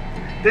people.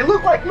 They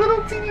look like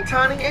little teeny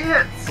tiny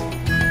ants.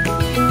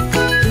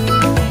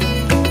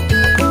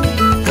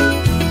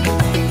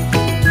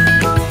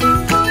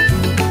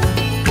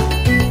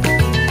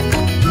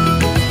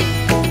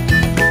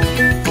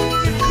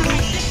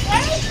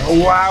 Oh,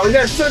 wow, we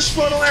got such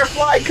fun on our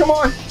flight. Come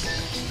on.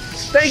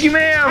 Thank you,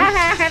 ma'am.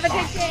 Have a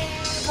good day.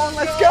 Come on,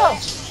 let's go.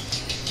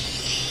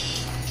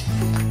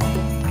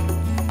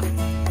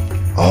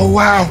 Oh,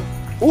 wow.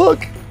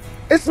 Look,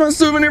 it's my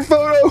souvenir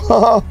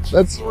photo.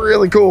 That's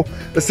really cool.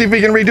 Let's see if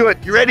we can redo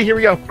it. You ready? Here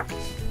we go.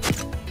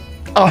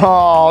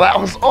 Oh, that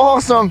was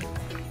awesome.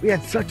 We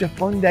had such a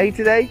fun day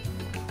today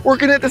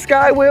working at the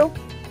Sky Wheel.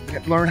 We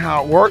got to learn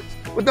how it worked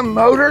with the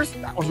motors.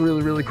 That was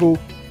really, really cool.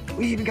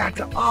 We even got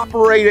to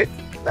operate it.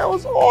 That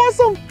was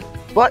awesome.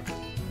 But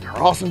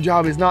our awesome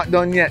job is not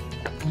done yet.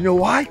 You know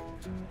why?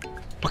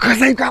 Because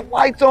they've got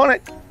lights on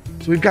it.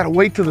 So we've got to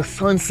wait till the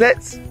sun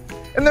sets,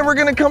 and then we're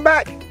gonna come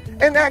back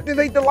and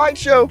activate the light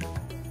show.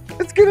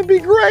 It's gonna be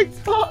great.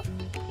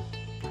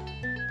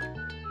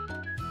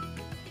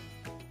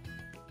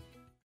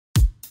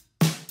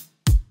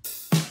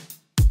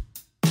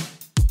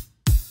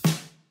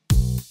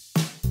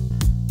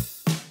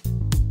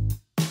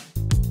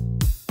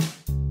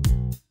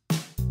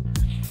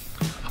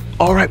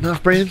 All right, my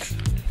friends,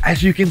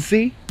 as you can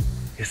see,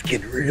 it's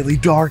getting really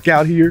dark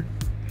out here.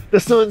 The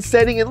sun's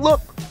setting, and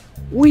look,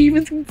 we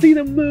even can see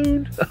the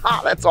moon.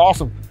 That's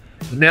awesome.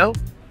 So now,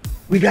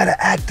 we gotta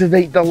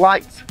activate the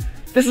lights.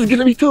 This is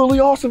gonna be totally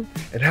awesome.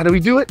 And how do we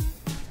do it?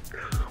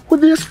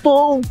 With this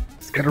phone.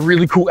 It's got a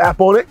really cool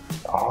app on it.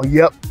 Oh,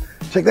 yep.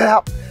 Check that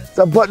out. It's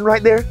a button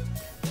right there.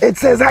 It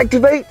says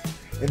activate.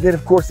 And then,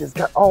 of course, it's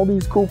got all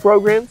these cool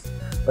programs.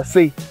 Let's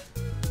see.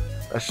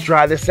 Let's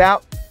try this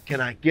out.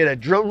 Can I get a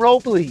drum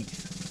roll, please?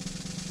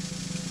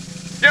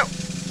 Yep.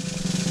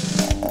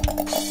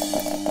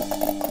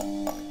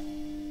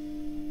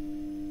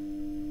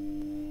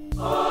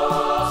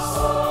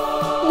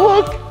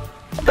 Look,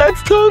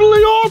 that's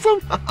totally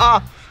awesome.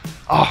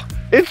 Oh,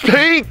 it's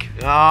pink.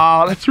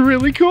 Oh, that's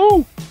really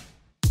cool.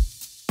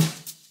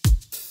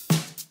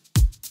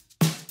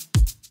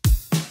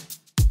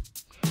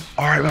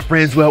 All right, my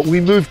friends, well, we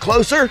moved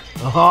closer.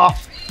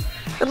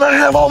 And I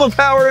have all the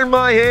power in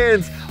my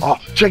hands. Oh,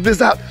 check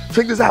this out.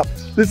 Check this out.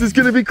 This is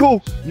gonna be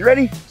cool. You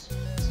ready?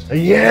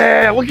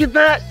 Yeah, look at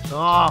that.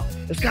 Oh,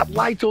 it's got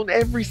lights on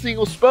every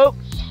single spoke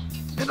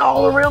and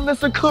all around the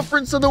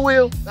circumference of the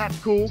wheel. That's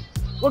cool.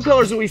 What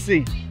colors do we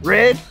see?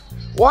 Red,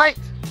 white,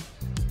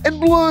 and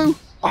blue.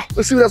 Oh,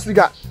 let's see what else we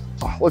got.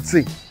 Oh, let's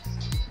see.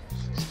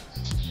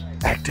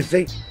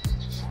 Activate.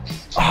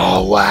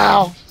 Oh,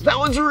 wow. That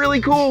one's really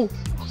cool.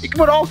 You can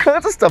put all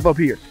kinds of stuff up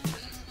here.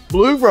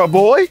 Blue for a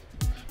boy,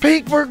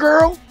 pink for a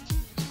girl,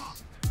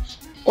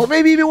 or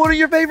maybe even one of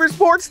your favorite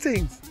sports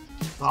teams.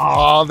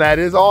 Oh, that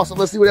is awesome.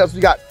 Let's see what else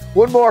we got.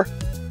 One more.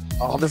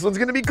 Oh, this one's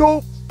gonna be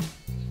cool.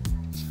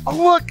 Oh,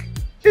 look,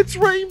 it's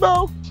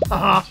rainbow.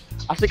 I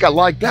think I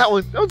like that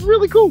one. That was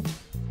really cool.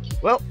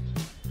 Well,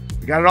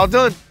 we got it all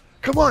done.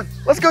 Come on,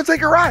 let's go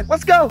take a ride.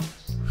 Let's go.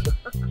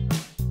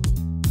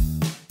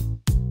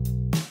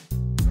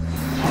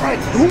 All right,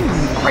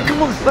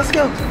 come on, let's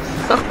go.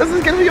 This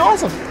is gonna be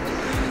awesome.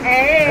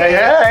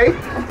 Hey.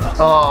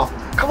 Oh,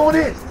 come on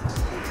in.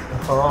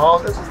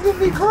 Oh, this is gonna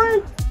be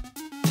great.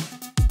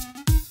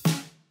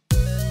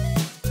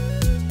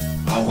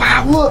 Oh,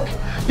 wow, look.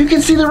 You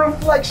can see the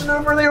reflection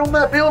over there on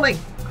that building.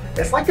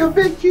 It's like a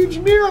big, huge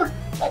mirror.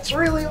 That's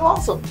really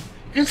awesome.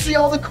 You can see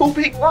all the cool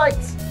pink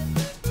lights.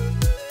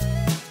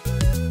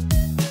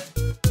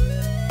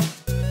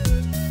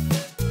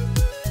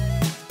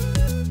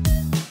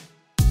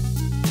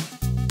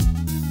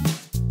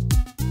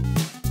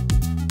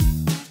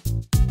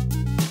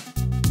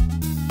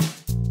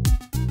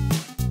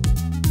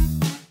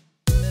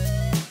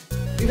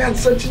 We've had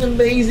such an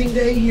amazing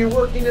day here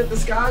working at the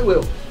Sky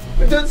Wheel.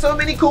 We've done so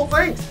many cool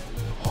things.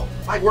 Oh,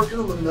 like working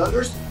on the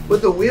motors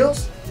with the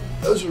wheels.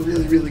 Those were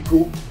really, really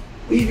cool.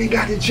 We even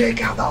got to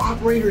check out the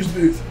operator's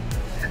booth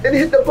and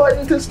hit the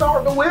button to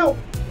start the wheel.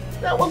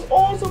 That was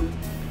awesome.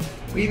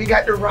 We even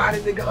got to ride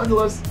in the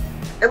gondolas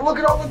and look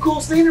at all the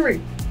cool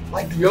scenery,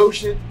 like the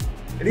ocean,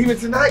 and even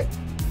tonight,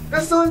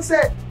 the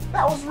sunset.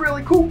 That was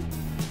really cool.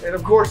 And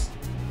of course,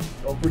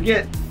 don't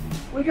forget,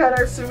 we got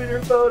our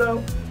souvenir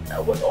photo.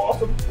 That was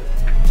awesome.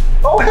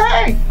 Oh,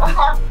 hey!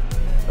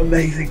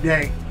 Amazing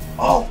day.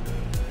 Oh,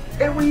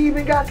 and we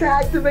even got to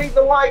activate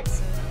the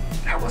lights.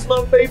 That was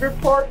my favorite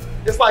part.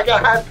 It's like I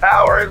had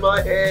power in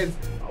my hands.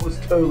 That was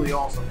totally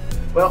awesome.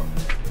 Well,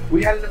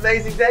 we had an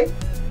amazing day.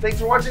 Thanks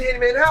for watching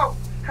Handyman Hal.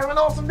 Have an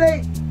awesome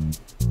day.